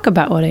can talk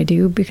about what I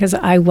do, because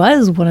I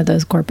was one of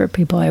those corporate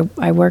people.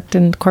 I worked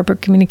in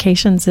corporate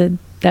communications at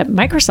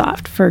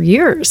Microsoft for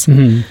years.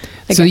 Mm-hmm.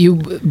 Like, so you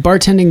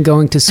bartending,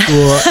 going to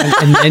school,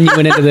 and then you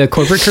went into the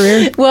corporate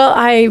career? Well,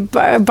 I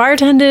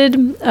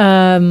bartended.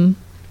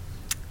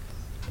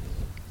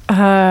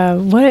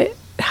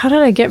 How did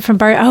I get from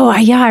bar? Oh,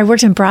 I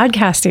worked in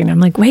broadcasting. I'm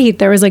like, wait,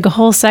 there was like a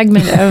whole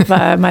segment of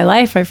my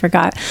life I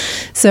forgot.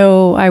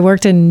 So I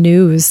worked in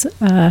news.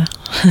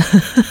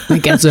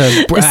 Like as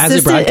a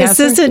broadcaster?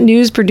 Assistant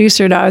news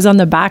producer. No, I was on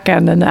the back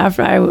end, and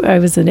after I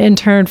was an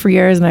intern for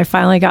years, and I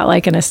finally got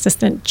like an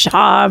assistant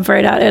job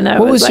right out. And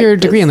what was your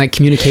degree in, like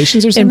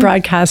communications or something?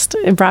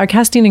 In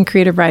broadcasting and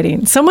creative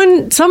writing.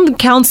 Some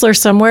counselor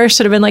somewhere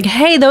should have been like,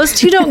 hey, those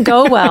two don't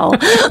go well.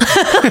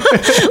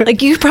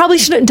 Like, you probably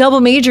shouldn't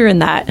double major in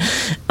that.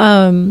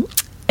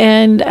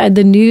 And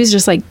the news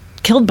just like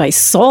killed my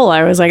soul.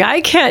 I was like,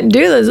 I can't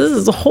do this. This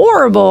is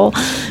horrible.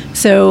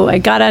 So I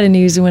got out of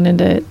news and went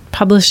into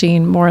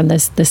publishing, more on the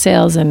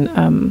sales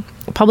and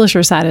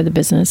publisher side of the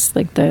business,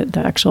 like the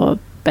actual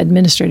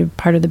administrative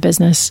part of the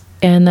business.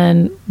 And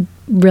then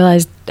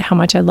realized how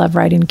much I love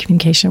writing and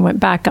communication. Went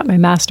back, got my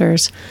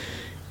master's,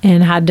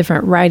 and had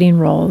different writing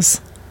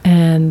roles.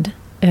 And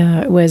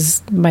it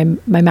was my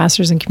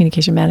master's in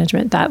communication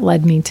management that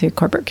led me to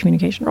corporate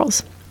communication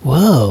roles.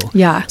 Whoa.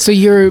 Yeah. So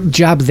your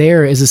job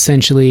there is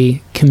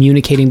essentially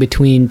communicating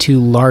between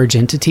two large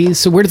entities.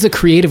 So where does the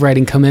creative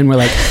writing come in? We're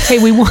like,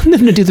 hey, we want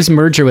them to do this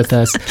merger with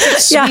us.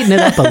 Sweeten it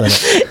up a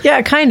little.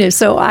 Yeah, kind of.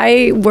 So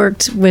I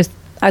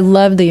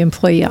love the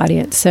employee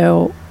audience.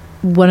 So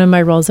one of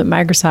my roles at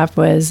Microsoft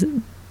was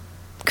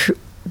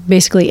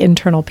basically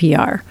internal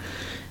PR.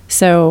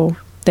 So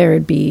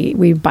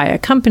we'd buy a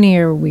company,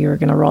 or we were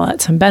going to roll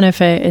out some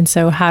benefit. And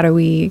so how do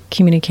we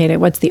communicate it?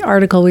 What's the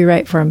article we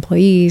write for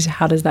employees?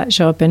 How does that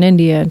show up in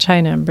India and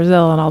China and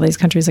Brazil and all these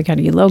countries? Like, how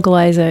do you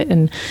localize it?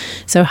 And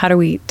so how do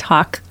we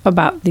talk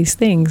about these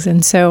things?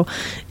 And so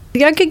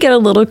I could get a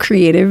little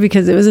creative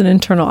because it was an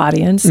internal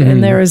audience, mm-hmm.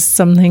 and there was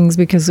some things,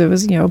 because it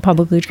was, a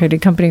publicly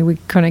traded company, we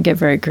couldn't get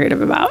very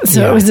creative about.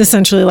 So It was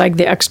essentially like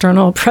the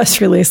external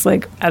press release,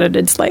 like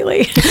edited slightly,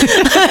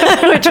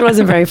 which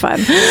wasn't very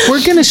fun.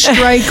 We're going to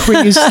strike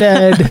where you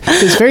said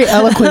this very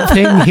eloquent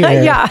thing here,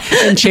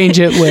 and change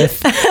it with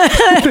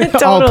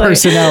totally. All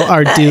personnel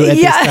are due at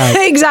this time.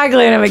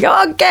 Exactly. And I'm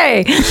like,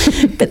 okay.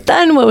 But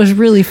then what was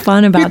really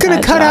fun about that, you're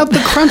going to cut out the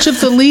crunch of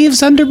the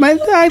leaves under my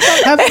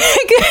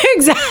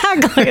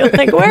Exactly.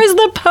 Like, where's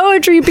the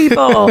poetry,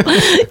 people?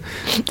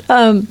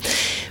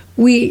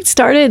 We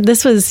started,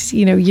 this was,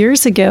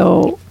 years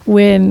ago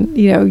when,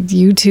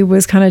 YouTube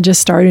was kind of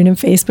just starting and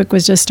Facebook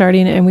was just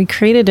starting. And we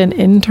created an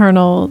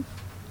internal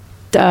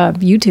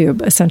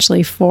YouTube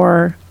essentially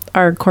for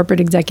our corporate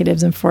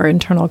executives and for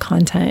internal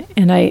content.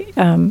 And I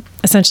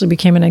essentially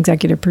became an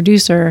executive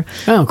producer,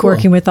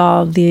 working with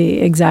all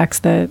the execs,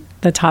 the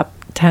top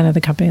 10 of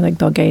the company, like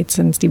Bill Gates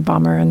and Steve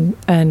Ballmer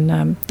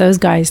and those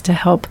guys, to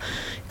help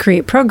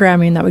create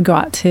programming that would go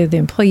out to the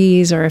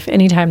employees, or if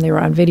anytime they were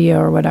on video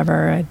or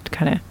whatever, I'd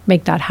kind of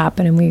make that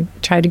happen. And we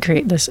tried to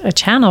create a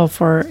channel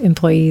for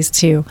employees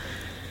to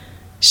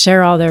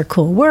share all their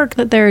cool work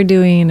that they were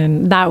doing.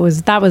 And that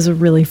was a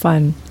really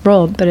fun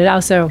role, but it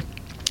also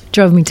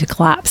drove me to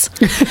collapse.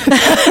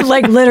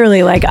 Like,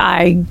 literally, like,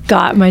 I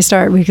got my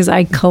start because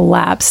I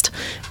collapsed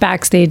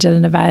backstage at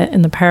an event,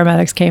 and the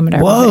paramedics came and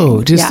everything.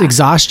 Whoa, just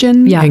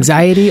exhaustion,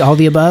 anxiety, all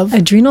the above?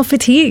 Adrenal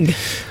fatigue.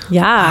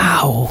 Yeah.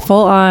 Wow.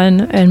 Full on.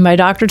 And my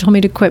doctor told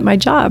me to quit my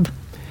job.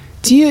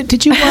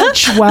 Did you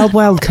watch Wild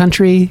Wild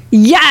Country?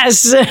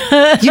 Yes.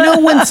 You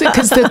know,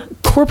 because the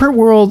corporate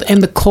world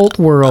and the cult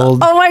world.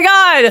 Oh my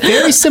God.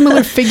 Very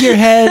similar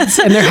figureheads,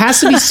 and there has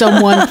to be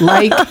someone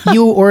like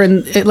you, or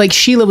like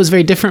Sheila was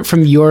very different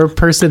from your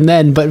person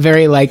then, but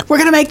very like, we're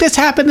gonna make this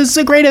happen. This is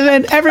a great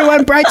event.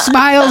 Everyone, bright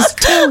smiles.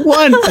 2,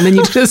 1, and then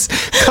you just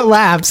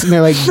collapse, and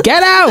they're like,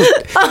 get out.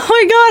 Oh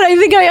my God, I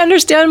think I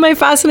understand my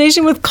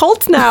fascination with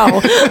cults now.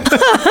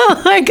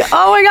 Like,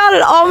 oh my God,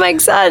 it all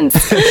makes sense.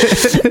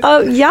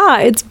 Yeah,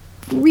 it's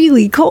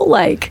really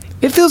cult-like.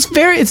 It feels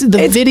it's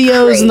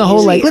videos crazy. And the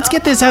whole like, let's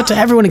get this out to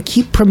everyone and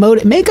keep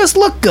promoting. Make us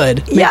look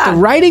good. Make the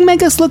writing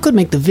make us look good.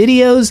 Make the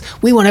videos.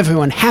 We want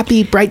everyone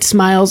happy, bright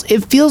smiles.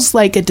 It feels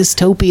like a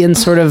dystopian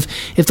sort of,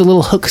 if the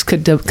little hooks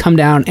could come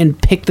down and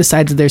pick the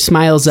sides of their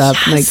smiles up.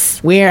 Yes.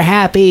 Like, we're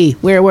happy.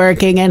 We're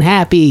working and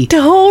happy.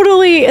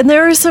 Totally. And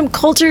there are some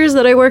cultures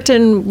that I worked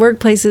in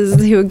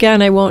workplaces who,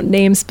 again, I won't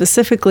name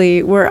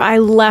specifically, where I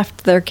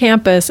left their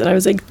campus and I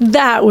was like,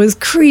 that was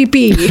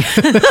creepy.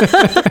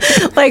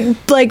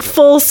 like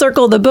full circle.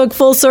 The book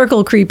full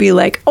circle creepy,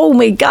 like, oh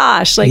my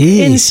gosh, like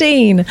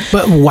insane,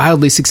 but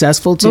wildly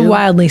successful too.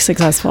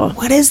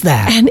 What is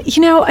that? And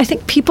I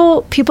think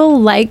people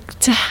like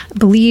to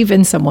believe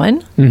in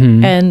someone,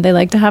 and they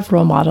like to have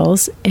role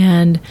models,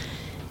 and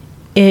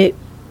I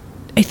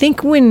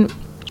think when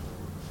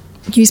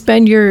you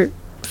spend your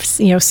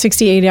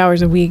 60-80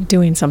 hours a week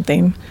doing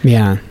something,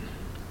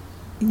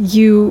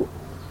 you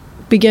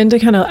begin to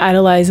kind of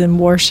idolize and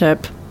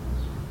worship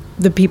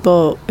the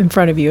people in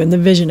front of you and the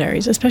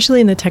visionaries, especially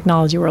in the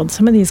technology world.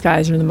 Some of these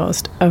guys are the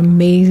most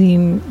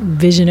amazing,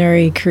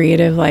 visionary,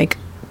 creative, like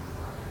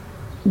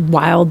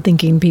wild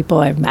thinking people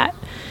I've met.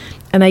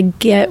 And I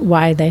get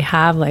why they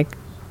have like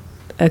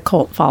a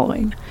cult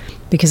following,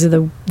 because of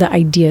the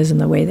ideas and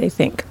the way they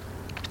think.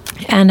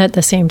 And at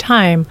the same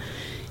time,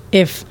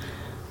 if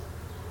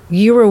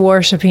you were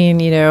worshiping,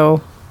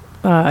 Joe,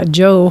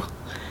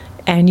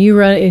 and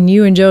you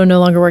and Joe no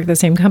longer work at the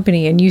same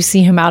company, and you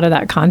see him out of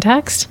that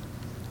context,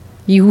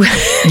 you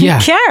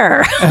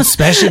care.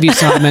 Especially if you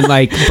saw him in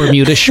like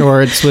Bermuda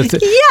shorts with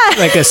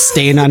like a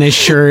stain on his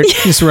shirt,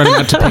 just running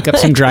out to pick up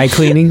some dry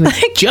cleaning.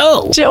 Like,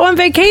 Joe on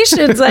vacation.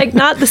 It's like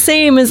not the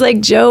same as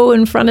like Joe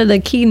in front of the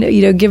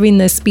keynote, giving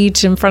the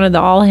speech in front of the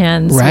all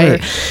hands. Right.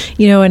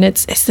 And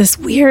it's this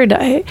weird,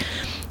 I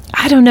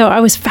don't know. I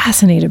was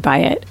fascinated by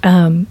it.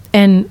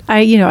 And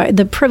I,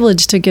 the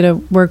privilege to get to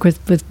work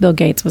with Bill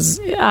Gates was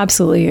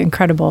absolutely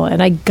incredible.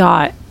 And I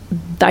got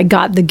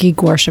the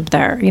geek worship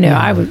there.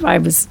 I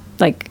was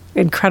like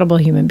incredible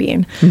human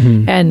being,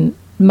 and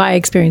my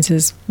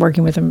experiences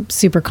working with him,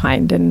 super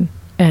kind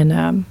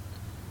and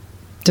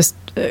just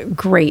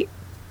great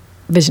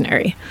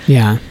visionary.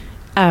 Yeah.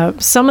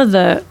 Some of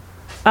the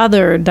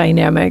other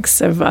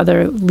dynamics of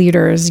other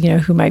leaders,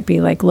 who might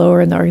be like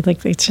lower in the, or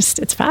like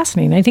it's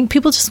fascinating. I think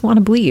people just want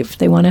to believe.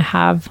 They want to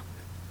have.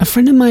 A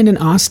friend of mine in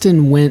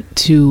Austin went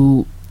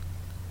to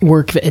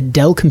work at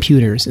Dell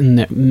Computers in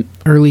the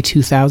early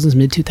 2000s,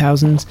 mid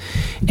 2000s,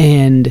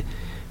 and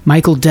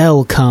Michael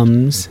Dell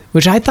comes,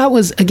 which I thought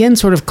was, again,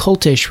 sort of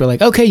cultish. We're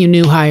like, okay, you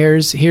new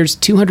hires, here's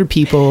 200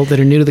 people that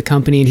are new to the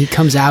company, and he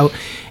comes out,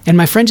 and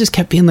my friend just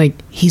kept being like,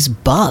 he's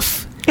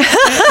buff. And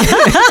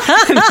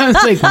I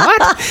was like,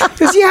 what?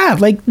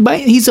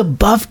 Because he's a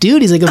buff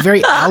dude. He's like a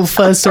very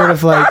alpha sort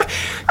of like,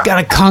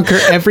 gotta conquer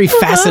every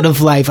facet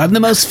of life. I'm the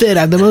most fit,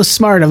 I'm the most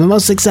smart, I'm the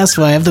most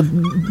successful, I have the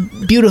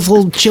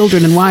beautiful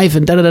children and wife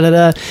and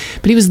da-da-da-da-da.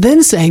 But he was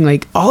then saying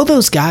like all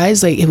those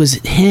guys, like it was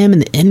him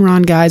and the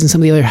Enron guys and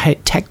some of the other high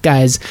tech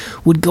guys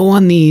would go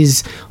on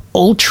these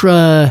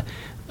ultra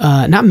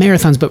not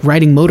marathons, but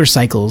riding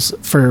motorcycles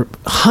for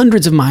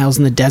hundreds of miles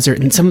in the desert.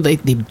 And some of they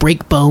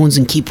break bones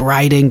and keep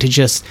riding to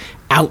just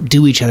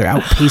outdo each other,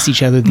 outpace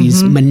each other,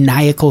 these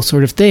maniacal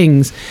sort of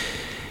things.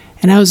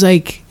 And I was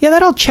like, yeah,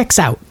 that all checks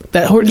out.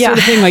 That sort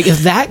of thing. Like if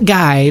that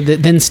guy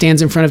that then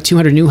stands in front of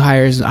 200 new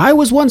hires, I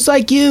was once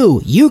like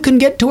you can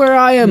get to where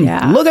I am.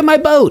 Yeah. Look at my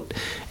boat.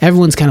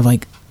 Everyone's kind of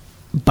like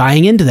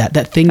buying into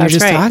that thing you're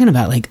just talking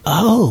about. Like,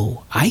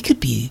 oh,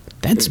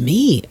 that's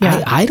me.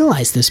 Yeah. I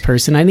idolize this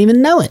person. I didn't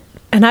even know it.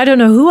 And I don't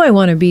know who I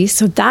want to be,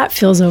 so that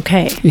feels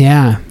okay.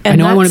 Yeah. And I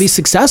know I want to be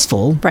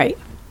successful. Right.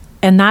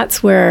 And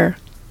that's where,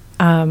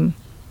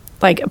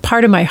 like,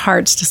 part of my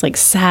heart's just, like,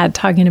 sad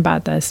talking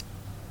about this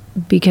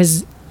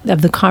because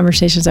of the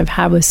conversations I've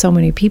had with so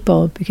many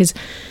people, because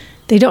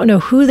they don't know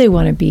who they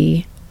want to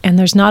be, and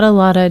there's not a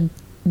lot of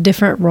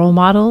different role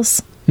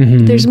models.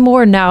 Mm-hmm. There's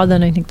more now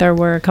than I think there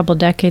were a couple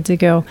decades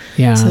ago.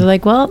 Yeah. So they're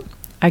like, well,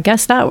 I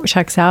guess that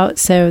checks out.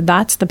 So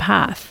that's the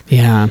path.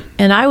 Yeah.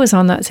 And I was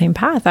on that same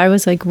path. I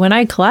was like, when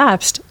I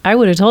collapsed, I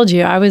would have told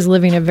you I was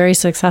living a very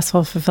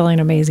successful, fulfilling,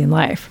 amazing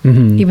life,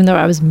 even though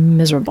I was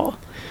miserable.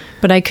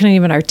 But I couldn't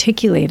even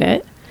articulate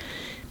it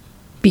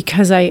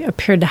because I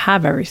appeared to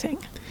have everything.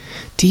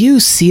 Do you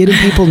see it in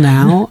people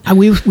now?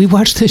 We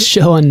watched this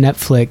show on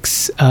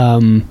Netflix.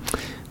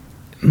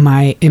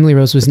 Emily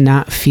Rose was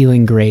not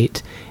feeling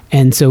great.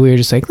 And so we were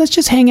just like, let's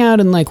just hang out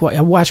and like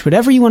watch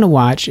whatever you want to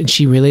watch. And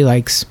she really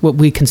likes what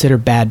we consider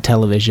bad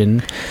television.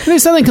 And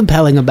there's something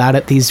compelling about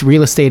it. These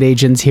real estate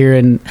agents here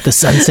in the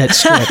Sunset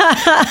Strip,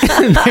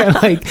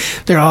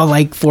 they're all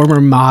like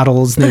former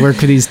models, and they work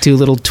for these two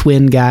little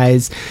twin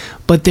guys.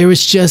 But there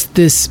was just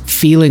this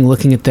feeling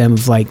looking at them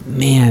of like,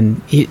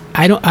 man,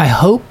 I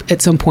hope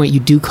at some point you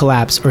do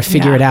collapse or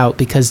figure it out,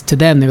 because to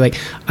them, they're like,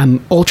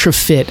 I'm ultra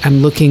fit.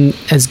 I'm looking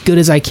as good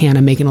as I can.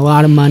 I'm making a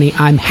lot of money.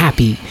 I'm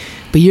happy.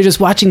 But you're just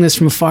watching this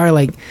from afar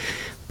like,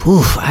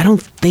 oof, I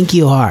don't think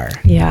you are.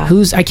 Yeah.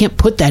 I can't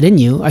put that in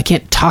you. I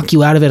can't talk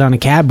you out of it on a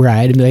cab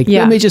ride and be like,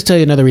 let me just tell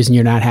you another reason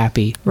you're not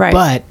happy. Right.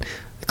 But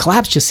the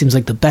collapse just seems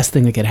like the best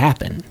thing that could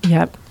happen.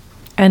 Yep.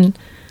 And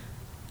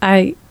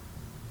I've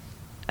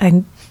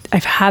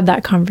had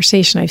that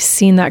conversation. I've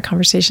seen that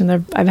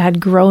conversation. I've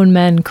had grown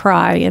men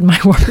cry in my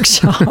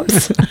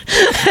workshops.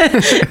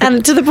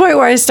 And to the point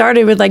where I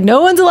started with like,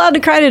 no one's allowed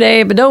to cry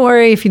today, but don't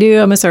worry if you do.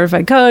 I'm a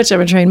certified coach.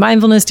 I'm a trained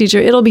mindfulness teacher.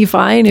 It'll be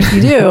fine if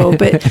you do.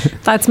 But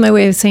that's my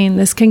way of saying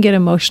this can get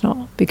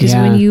emotional, because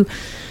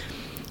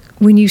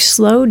when you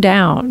slow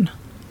down,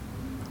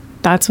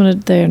 that's when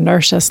the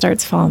inertia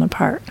starts falling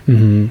apart.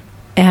 Mm-hmm.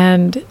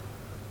 And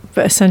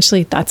but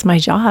essentially, that's my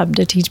job,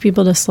 to teach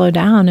people to slow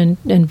down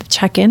and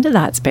check into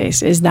that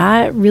space. Is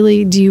that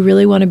really, do you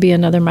really want to be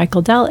another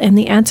Michael Dell? And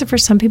the answer for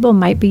some people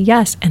might be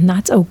yes, and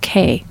that's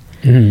okay.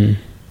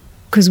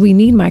 Because we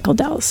need Michael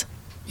Dells.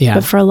 Yeah.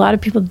 But for a lot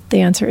of people,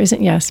 the answer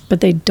isn't yes,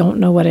 but they don't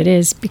know what it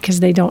is because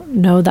they don't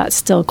know that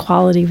still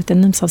quality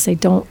within themselves. They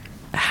don't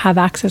have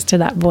access to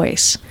that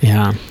voice.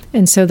 Yeah.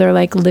 And so they're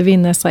like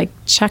living this like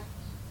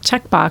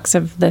checkbox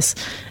of this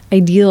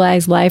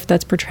idealized life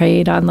that's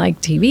portrayed on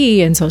like TV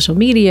and social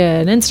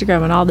media and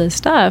Instagram and all this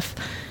stuff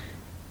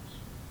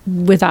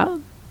without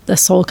the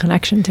soul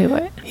connection to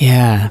it.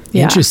 Yeah.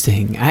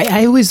 Interesting.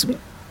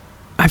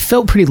 I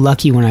felt pretty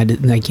lucky when I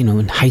did, like,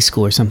 in high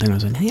school or something. I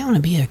was like, hey, I want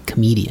to be a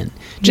comedian.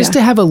 Just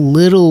to have a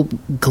little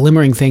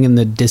glimmering thing in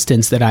the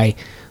distance that I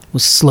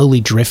was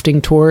slowly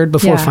drifting toward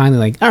before finally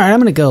like, all right, I'm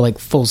going to go like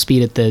full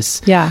speed at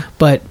this. Yeah.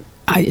 But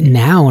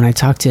now when I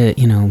talk to,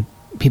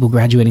 people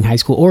graduating high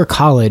school or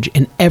college,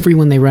 and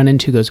everyone they run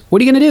into goes,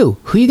 what are you going to do?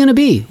 Who are you going to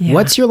be? Yeah.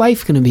 What's your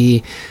life going to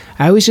be?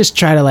 I always just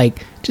try to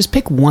like, just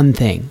pick one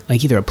thing,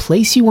 like either a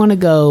place you want to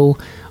go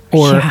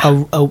or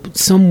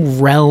some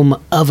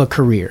realm of a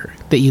career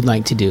that you'd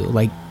like to do,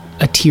 like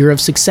a tier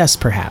of success,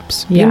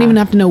 perhaps. You don't even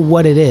have to know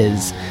what it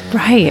is.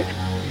 Right.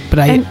 But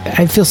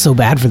I feel so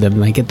bad for them,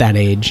 like at that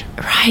age.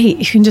 Right.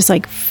 You can just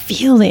like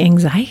feel the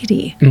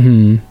anxiety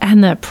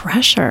and the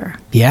pressure.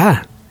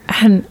 Yeah.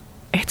 And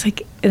it's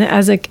like,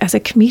 as a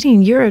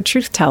comedian, you're a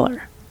truth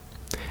teller.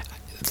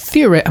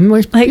 I'm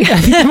like,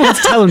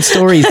 everyone's telling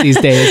stories these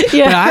days.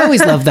 Yeah. But I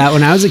always loved that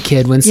when I was a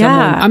kid. When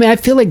someone, I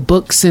feel like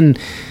books and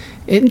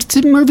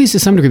movies to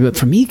some degree, but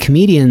for me,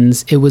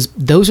 comedians,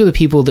 those are the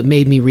people that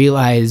made me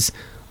realize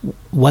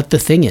what the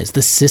thing is,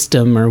 the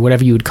system or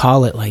whatever you would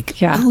call it.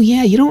 Like,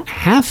 you don't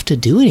have to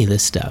do any of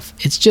this stuff.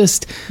 It's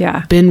just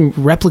been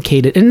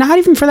replicated, and not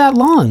even for that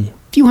long.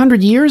 A few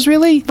hundred years,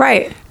 really.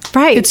 Right.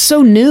 It's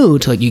so new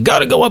to like, you got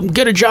to go up and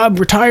get a job,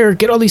 retire,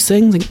 get all these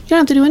things. Like, you don't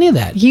have to do any of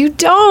that. You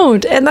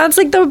don't. And that's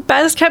like the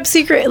best kept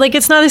secret. Like,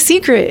 it's not a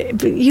secret,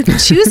 but you can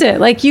choose it.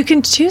 Like, you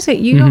can choose it.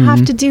 You don't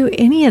have to do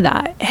any of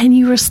that. And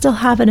you will still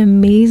have an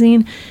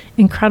amazing,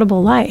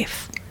 incredible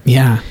life.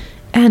 Yeah.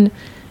 And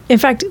in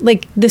fact,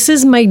 like, this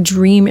is my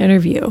dream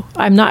interview.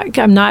 I'm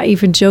not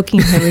even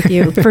joking here with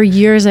you. For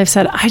years, I've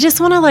said, I just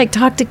want to like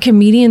talk to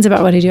comedians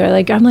about what I do.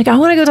 I'm like, I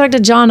want to go talk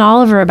to John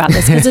Oliver about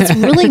this, because it's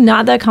really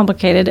not that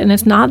complicated and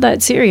it's not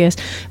that serious,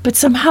 but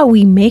somehow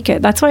we make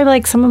it. That's why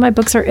like some of my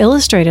books are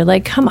illustrated.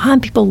 Like, come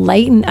on, people,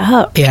 lighten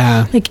up.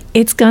 Yeah. Like,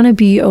 it's going to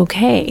be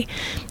okay.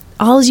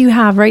 All you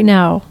have right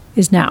now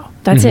is now.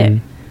 That's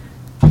it.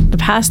 The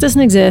past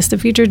doesn't exist. The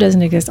future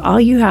doesn't exist. All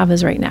you have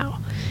is right now.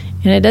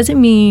 And it doesn't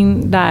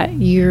mean that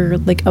you're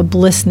like a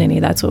bliss ninny.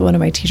 That's what one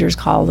of my teachers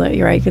called it.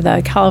 You're like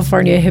the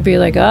California hippie,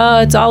 like, oh,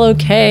 it's all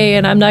okay,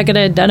 and I'm not going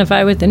to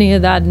identify with any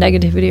of that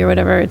negativity or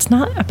whatever. It's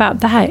not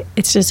about that.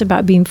 It's just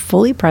about being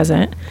fully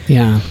present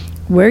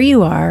where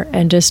you are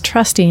and just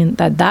trusting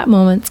that that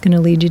moment's going to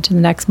lead you to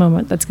the next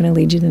moment that's going to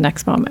lead you to the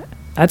next moment.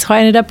 That's how I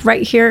ended up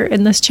right here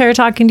in this chair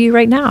talking to you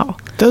right now.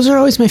 Those are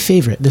always my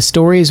favorite. The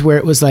stories where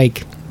it was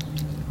like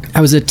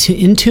I was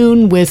in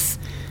tune with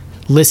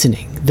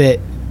listening, that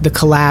the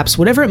collapse,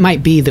 whatever it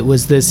might be, that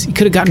was this, you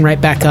could have gotten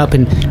right back up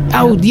and,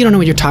 you don't know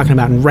what you're talking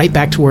about, and right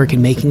back to work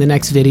and making the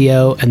next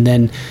video, and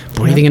then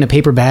breathing in a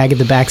paper bag at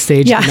the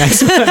backstage. Yeah.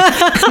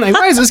 I'm like,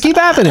 why does this keep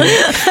happening?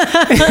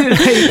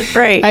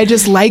 I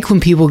just like when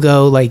people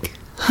go like,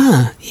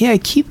 I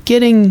keep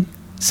getting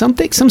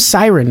something, some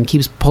siren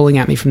keeps pulling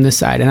at me from this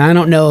side. And I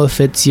don't know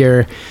if it's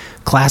your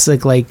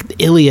classic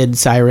like Iliad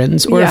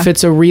sirens or if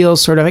it's a real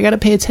sort of, I got to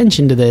pay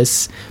attention to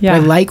this. Yeah.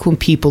 But I like when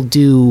people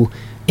do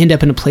end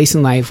up in a place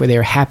in life where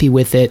they're happy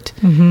with it.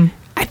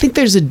 I think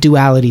there's a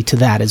duality to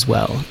that as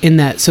well, in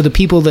that, so the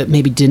people that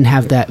maybe didn't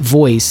have that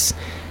voice,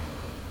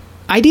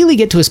 ideally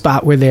get to a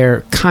spot where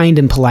they're kind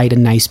and polite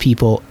and nice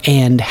people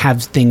and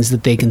have things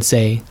that they can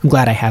say, I'm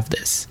glad I have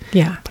this.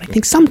 Yeah. But I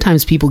think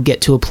sometimes people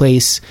get to a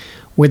place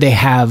where they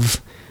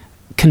have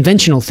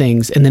conventional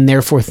things and then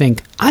therefore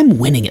think, I'm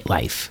winning at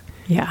life.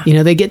 Yeah. You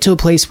know, they get to a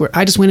place where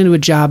I just went into a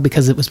job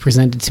because it was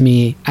presented to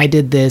me. I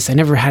did this. I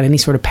never had any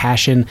sort of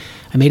passion.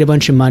 I made a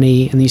bunch of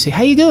money. And then you say,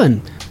 how you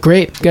doing?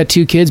 Great. Got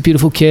 2 kids,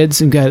 beautiful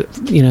kids, and got,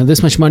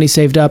 this much money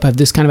saved up. I have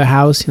this kind of a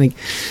house. You're like,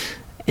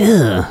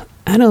 ugh,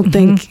 I don't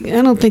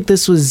think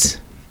this was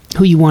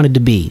who you wanted to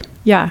be.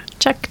 Yeah.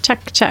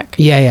 Check.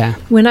 Yeah.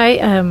 When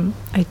I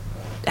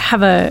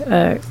have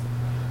a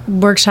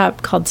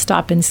workshop called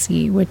Stop and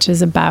See, which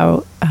is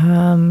about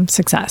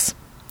success.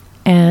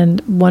 And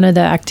one of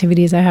the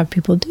activities I have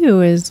people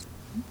do is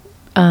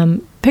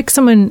pick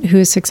someone who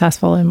is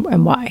successful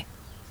and why.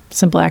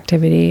 Simple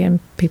activity, and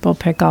people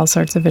pick all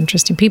sorts of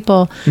interesting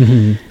people.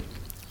 Mm-hmm.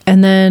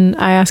 And then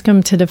I ask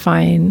them to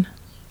define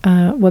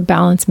what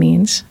balance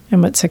means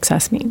and what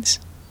success means.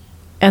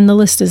 And the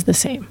list is the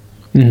same.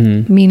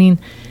 Mm-hmm. Meaning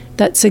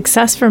that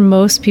success for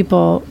most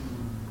people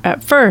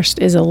at first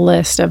is a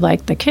list of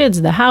like the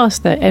kids, the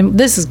house, and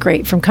this is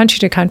great from country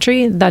to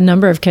country. The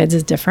number of kids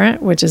is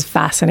different, which is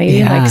fascinating.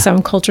 Yeah. Like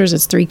some cultures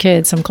it's 3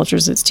 kids, some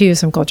cultures it's 2,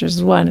 some cultures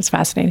it's 1. It's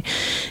fascinating.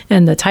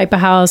 And the type of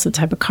house, the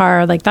type of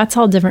car, like that's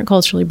all different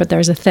culturally, but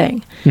there's a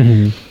thing.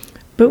 Mm-hmm.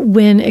 But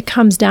when it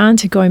comes down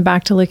to going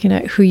back to looking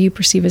at who you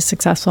perceive as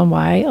successful and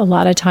why, a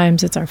lot of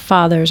times it's our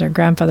fathers, our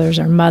grandfathers,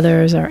 our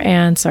mothers, our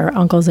aunts, our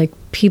uncles, like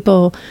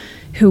people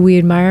who we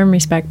admire and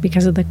respect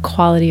because of the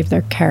quality of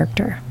their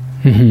character.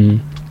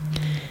 Mm-hmm.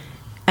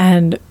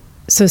 And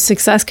so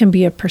success can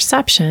be a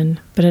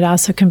perception, but it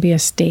also can be a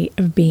state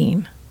of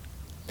being.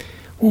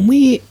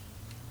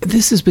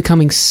 This is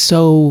becoming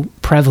so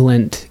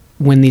prevalent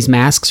when these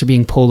masks are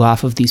being pulled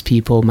off of these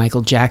people.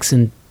 Michael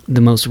Jackson,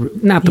 most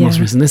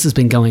recent, this has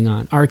been going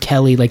on. R.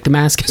 Kelly, like the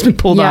mask has been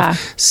pulled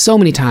off so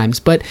many times,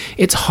 but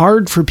it's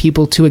hard for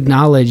people to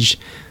acknowledge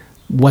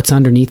what's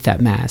underneath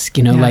that mask.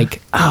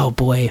 Like, oh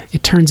boy,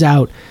 it turns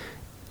out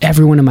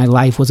everyone in my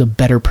life was a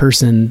better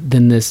person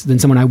than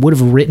someone I would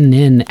have written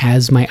in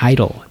as my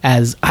idol,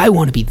 as I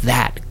want to be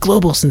that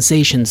global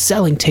sensation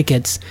selling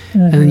tickets. Mm-hmm.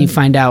 And then you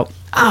find out,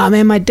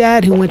 man, my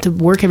dad who went to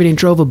work every day and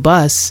drove a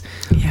bus,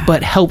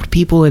 but helped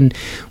people. And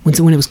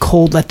when it was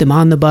cold, let them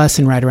on the bus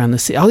and ride around the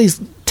city. All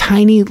these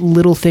tiny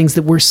little things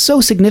that were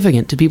so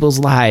significant to people's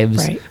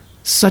lives. Right.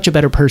 Such a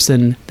better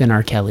person than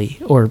R. Kelly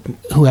or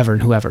whoever,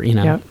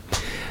 Yep.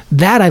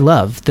 That I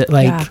love,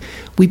 that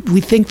we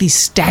think these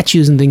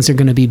statues and things are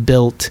going to be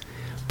built,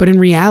 but in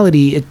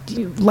reality,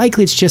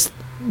 likely it's just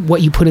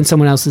what you put in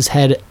someone else's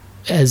head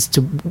as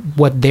to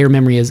what their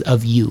memory is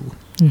of you.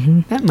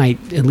 Mm-hmm. That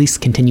might at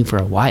least continue for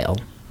a while.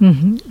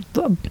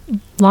 Mm-hmm.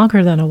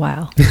 Longer than a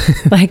while.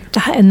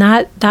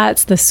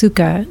 That's the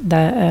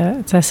sukha.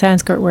 It's a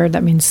Sanskrit word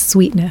that means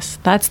sweetness.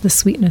 That's the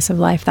sweetness of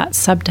life, that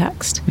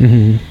subtext.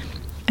 Mm-hmm.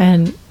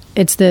 And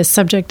it's the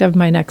subject of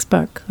my next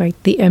book,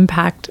 like the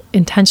impact,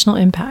 intentional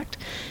impact.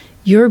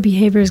 Your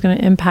behavior is going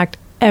to impact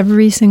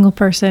every single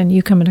person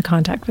you come into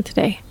contact with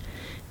today.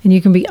 And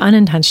you can be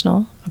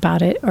unintentional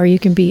about it, or you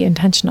can be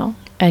intentional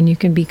and you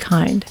can be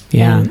kind.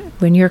 Yeah. And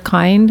when you're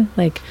kind,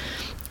 like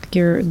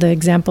you're the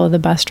example of the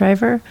bus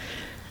driver,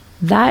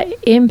 that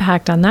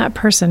impact on that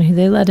person who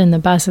they let in the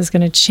bus is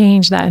going to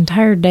change that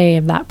entire day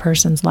of that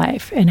person's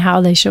life and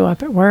how they show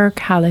up at work,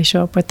 how they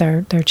show up with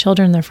their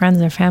children, their friends,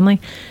 their family.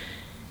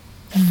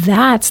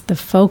 That's the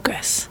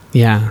focus.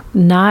 Yeah.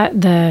 Not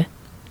the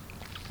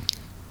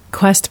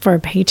quest for a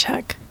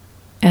paycheck.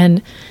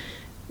 And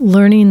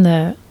learning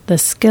the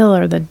skill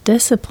or the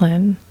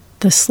discipline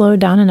to slow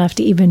down enough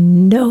to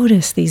even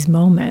notice these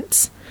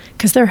moments,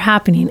 because they're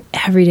happening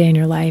every day in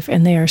your life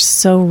and they are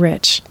so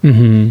rich.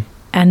 Mm-hmm.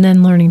 And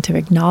then learning to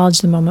acknowledge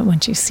the moment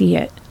once you see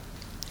it.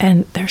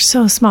 And they're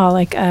so small.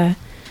 Like the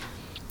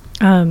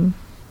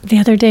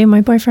other day,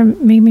 my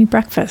boyfriend made me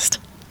breakfast.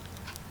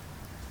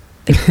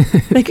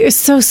 Like it was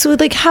so sweet.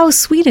 Like how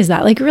sweet is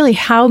that? Like really,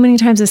 how many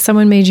times has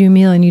someone made you a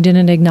meal and you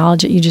didn't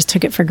acknowledge it? You just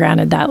took it for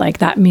granted that like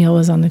that meal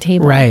was on the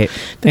table. Right.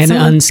 But and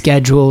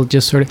unscheduled,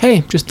 just sort of,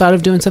 hey, just thought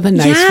of doing something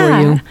nice for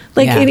you.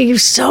 Like and he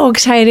was so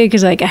excited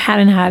because like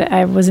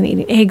I wasn't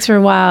eating eggs for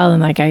a while,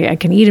 and like I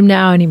can eat them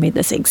now. And he made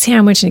this egg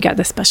sandwich and he got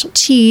this special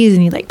cheese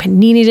and he like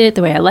panini'd it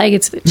the way I like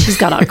it, so the cheese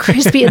got all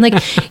crispy. And like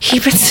he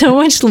put so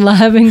much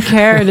love and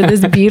care into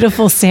this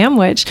beautiful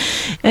sandwich,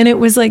 and it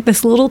was like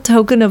this little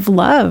token of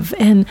love.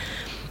 And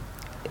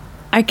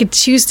I could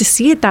choose to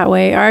see it that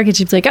way, or I could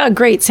just be like, "Oh,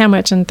 great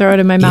sandwich," and throw it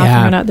in my mouth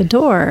and run out the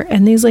door.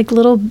 And these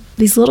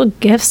little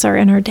gifts are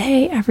in our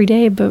day every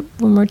day, but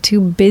when we're too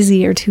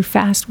busy or too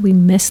fast, we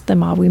miss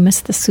them all. We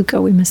miss the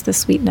sukha. We miss the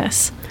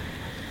sweetness.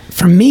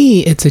 For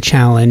me, it's a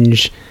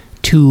challenge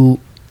to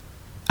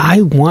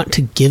I want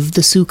to give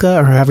the suka,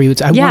 or however you would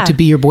say, I want to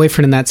be your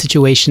boyfriend in that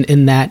situation,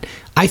 in that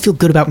I feel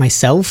good about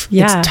myself.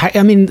 Yeah.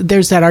 I mean,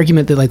 there's that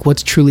argument that like,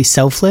 what's truly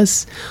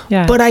selfless?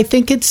 Yeah. But I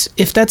think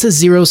if that's a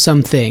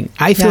zero-sum thing,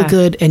 I feel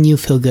good and you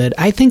feel good,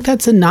 I think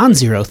that's a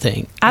non-zero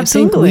thing.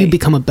 Absolutely. I think we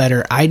become a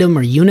better item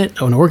or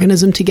unit or an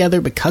organism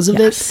together because of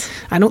it.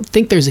 I don't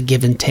think there's a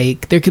give and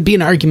take. There could be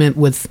an argument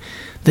with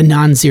the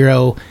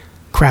non-zero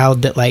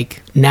crowd that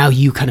like now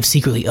you kind of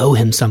secretly owe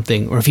him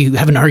something, or if you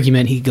have an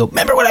argument he'd go,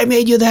 remember when I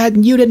made you that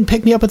and you didn't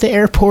pick me up at the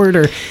airport,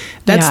 or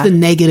that's the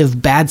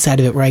negative bad side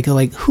of it, where I go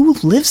like, who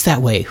lives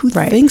that way, who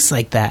thinks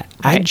like that?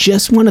 I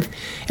just want to,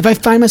 if I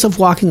find myself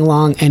walking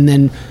along and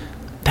then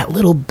that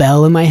little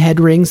bell in my head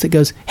rings that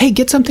goes, hey,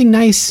 get something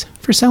nice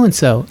for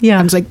so-and-so.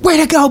 I'm just like, way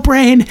to go,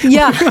 brain.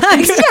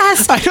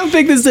 Yes. I don't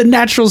think this is a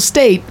natural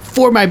state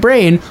for my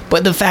brain,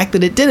 but the fact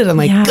that it did it, I'm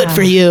like, good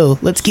for you.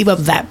 Let's keep up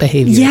that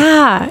behavior.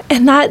 Yeah.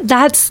 And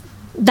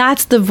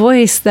that's the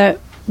voice that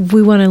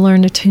we want to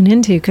learn to tune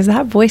into, because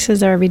that voice is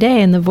there every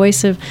day. And the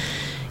voice of,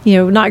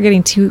 not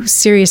getting too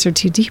serious or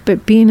too deep,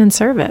 but being in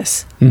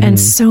service. Mm-hmm. And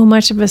so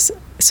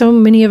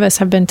many of us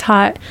have been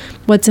taught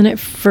what's in it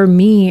for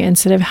me,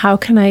 instead of how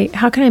can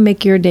I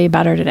make your day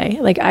better today?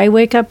 Like, I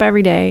wake up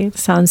every day, it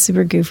sounds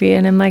super goofy,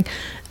 and I'm like,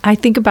 I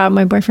think about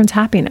my boyfriend's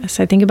happiness.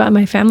 I think about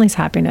my family's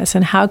happiness,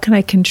 and how can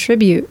I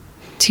contribute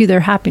to their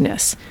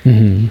happiness?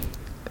 Mm-hmm.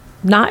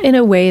 Not in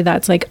a way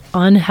that's like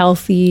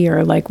unhealthy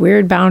or like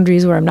weird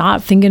boundaries where I'm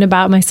not thinking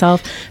about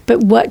myself,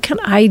 but what can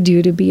I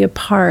do to be a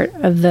part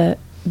of the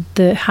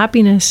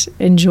happiness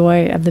and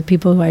joy of the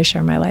people who I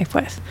share my life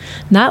with?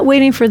 Not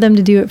waiting for them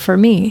to do it for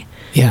me.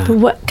 Yeah. But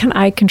what can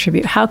I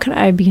contribute? How can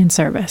I be in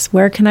service?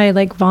 Where can I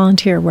like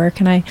volunteer? Where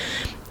can I,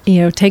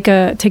 take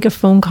a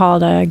phone call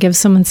to give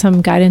someone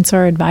some guidance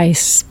or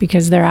advice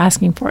because they're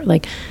asking for it?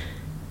 Like,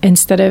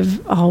 instead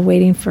of all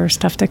waiting for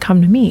stuff to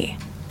come to me.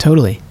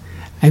 Totally.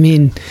 I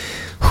mean,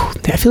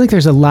 I feel like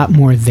there's a lot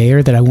more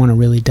there that I want to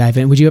really dive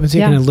in. Would you have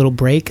taken a little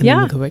break? And then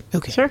we'll go back?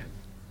 Okay. Sure.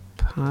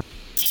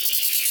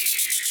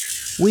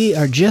 We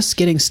are just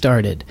getting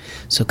started.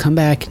 So come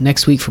back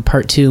next week for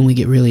part 2, and we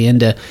get really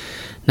into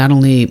not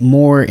only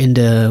more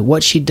into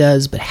what she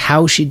does, but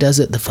how she does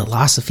it, the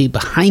philosophy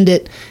behind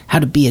it, how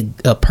to be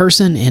a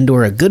person and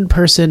or a good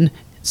person,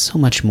 so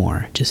much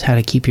more. Just how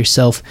to keep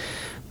yourself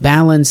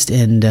balanced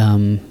and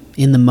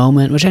in the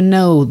moment, which I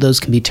know those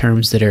can be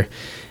terms that are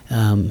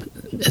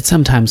it's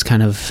sometimes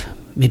kind of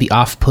maybe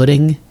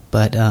off-putting,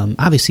 but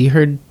obviously you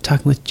heard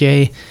talking with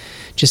Jay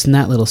just in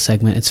that little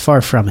segment. It's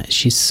far from it.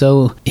 She's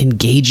so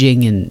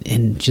engaging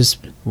and just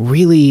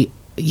really,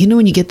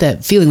 when you get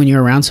that feeling when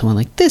you're around someone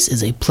like, this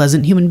is a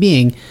pleasant human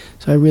being.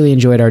 So I really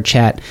enjoyed our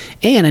chat.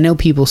 And I know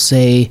people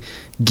say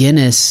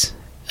Guinness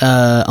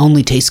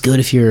only tastes good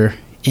if you're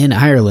in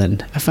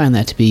Ireland. I find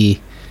that to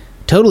be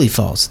totally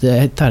false.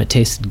 I thought it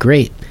tasted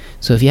great.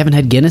 So if you haven't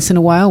had Guinness in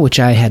a while, which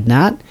I had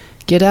not,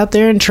 get out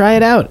there and try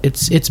it out.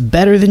 It's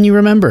better than you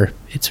remember.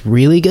 It's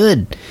really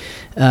good.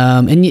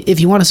 And if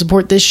you want to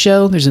support this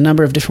show, there's a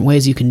number of different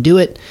ways you can do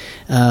it.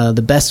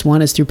 The best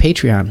one is through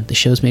Patreon. The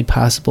show's made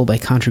possible by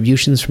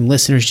contributions from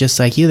listeners just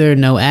like you. There are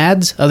no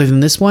ads other than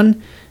this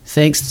one.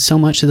 Thanks so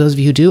much to those of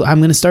you who do. I'm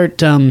going to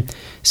start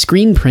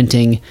screen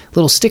printing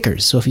little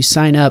stickers. So if you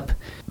sign up,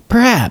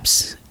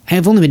 perhaps,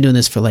 I've only been doing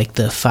this for like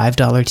the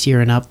 $5 tier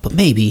and up, but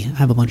maybe I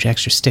have a bunch of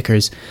extra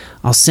stickers.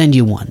 I'll send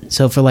you one.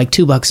 So for like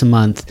 $2 a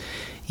month,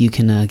 you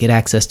can get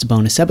access to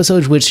bonus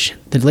episodes, which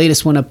the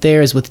latest one up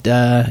there is with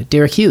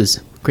Derek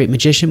Hughes, great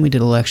magician. We did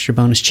a little extra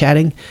bonus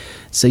chatting.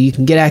 So you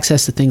can get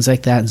access to things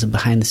like that and some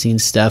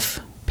behind-the-scenes stuff.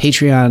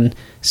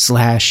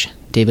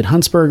 Patreon/David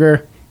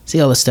Huntsberger. See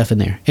all the stuff in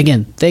there.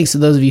 Again, thanks to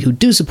those of you who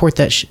do support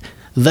that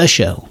the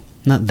show.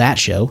 Not that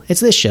show.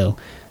 It's this show.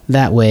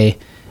 That way,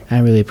 I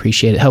really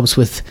appreciate it. It helps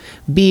with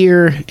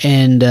beer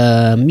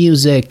and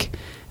music,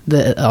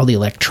 all the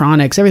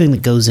electronics, everything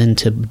that goes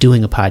into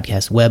doing a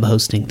podcast, web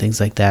hosting, things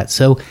like that.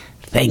 So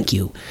thank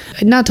you.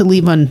 Not to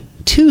leave on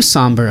too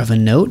somber of a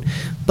note,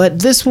 but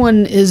this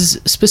one is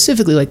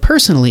specifically like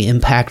personally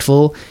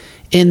impactful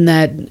in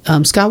that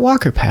Scott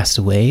Walker passed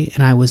away,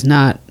 and I was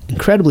not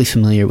incredibly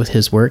familiar with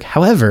his work.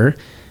 However,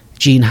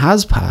 Jean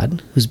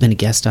Hospod, who's been a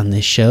guest on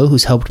this show,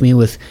 who's helped me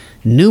with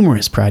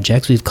numerous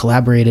projects. We've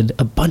collaborated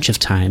a bunch of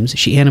times.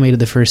 She animated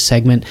the first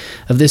segment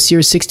of this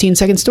year's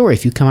 16-second story.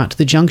 If you come out to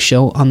the Junk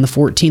Show on the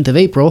 14th of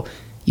April,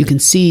 you can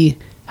see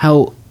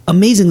how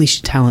amazingly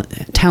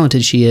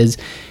talented she is.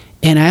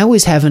 And I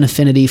always have an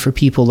affinity for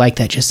people like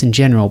that just in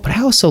general, but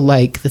I also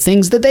like the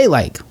things that they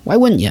like. Why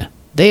wouldn't you?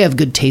 They have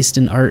good taste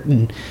in art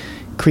and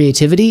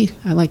creativity.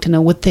 I like to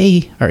know what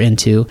they are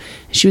into.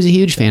 She was a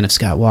huge fan of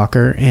Scott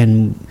Walker,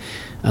 and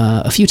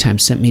a few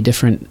times sent me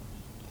different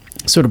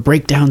sort of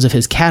breakdowns of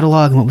his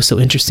catalog and what was so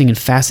interesting and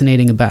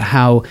fascinating about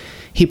how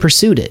he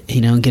pursued it,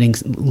 getting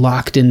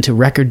locked into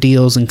record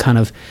deals and kind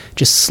of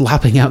just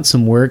slopping out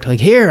some work. Like,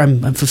 here,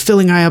 I'm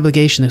fulfilling my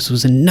obligation. This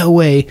was in no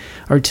way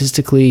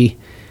artistically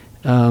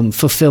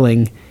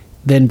fulfilling.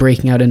 Then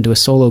breaking out into a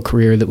solo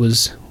career that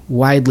was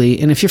widely,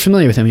 and if you're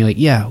familiar with him, you're like,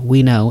 yeah,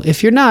 we know.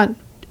 If you're not,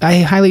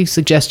 I highly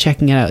suggest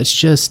checking it out. It's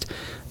just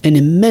an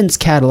immense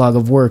catalog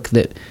of work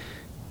that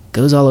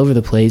goes all over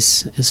the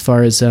place as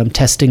far as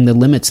testing the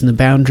limits and the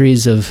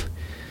boundaries of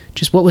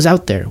just what was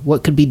out there.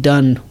 What could be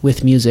done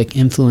with music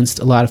influenced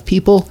a lot of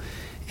people,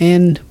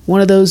 and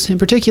one of those in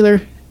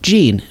particular,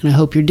 Jean. And I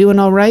hope you're doing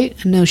all right.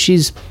 I know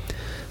she's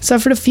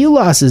suffered a few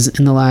losses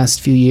in the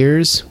last few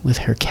years with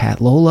her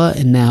cat Lola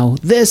and now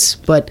this,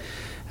 but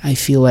I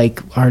feel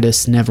like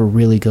artists never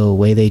really go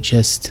away. They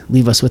just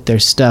leave us with their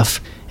stuff,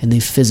 and they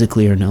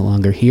physically are no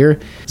longer here.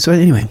 So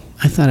anyway,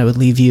 I thought I would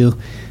leave you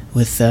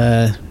with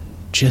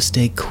just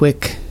a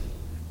quick,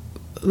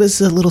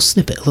 this is a little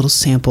snippet, a little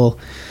sample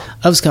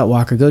of Scott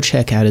Walker. Go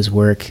check out his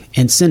work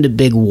and send a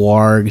big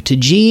warg to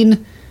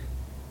Jean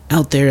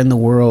out there in the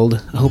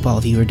world. I hope all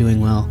of you are doing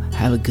well.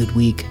 Have a good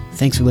week.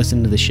 Thanks for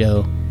listening to the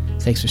show.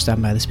 Thanks for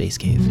stopping by the Space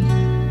Cave.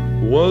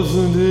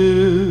 Wasn't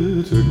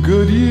it a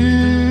good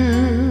year?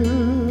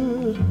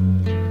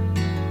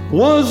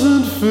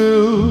 Wasn't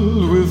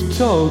filled with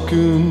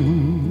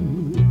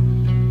talking.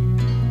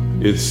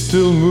 It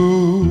still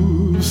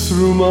moves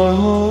through my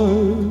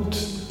heart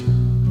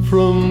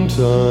from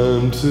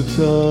time to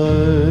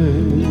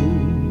time.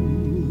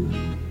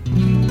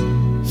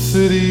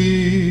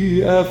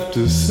 City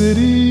after city,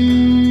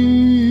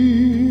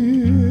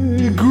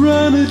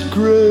 granite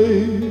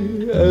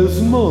gray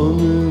as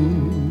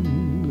morning.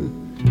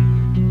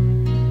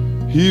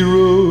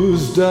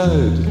 Heroes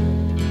died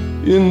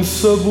in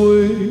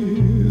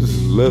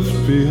subways, left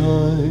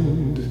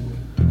behind,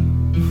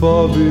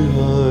 far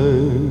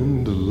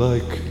behind,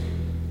 like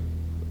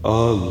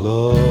our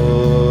love.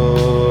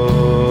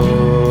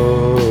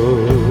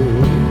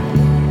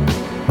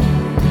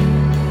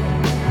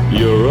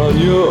 You're on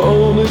your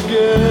own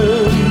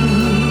again,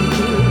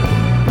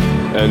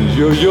 and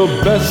you're your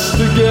best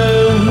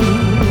again.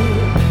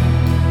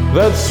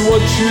 That's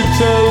what you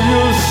tell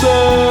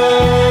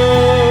yourself.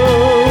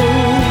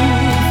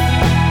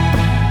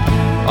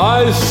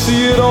 I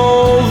see it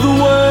all the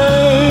way,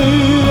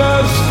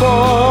 as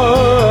far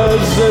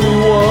as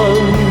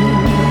anyone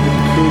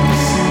could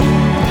see.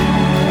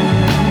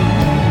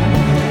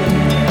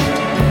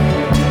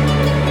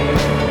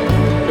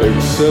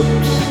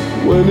 Except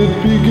when it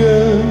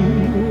began,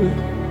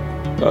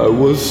 I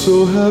was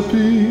so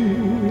happy,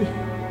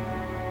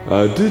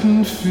 I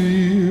didn't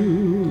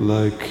feel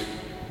like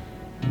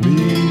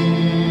me.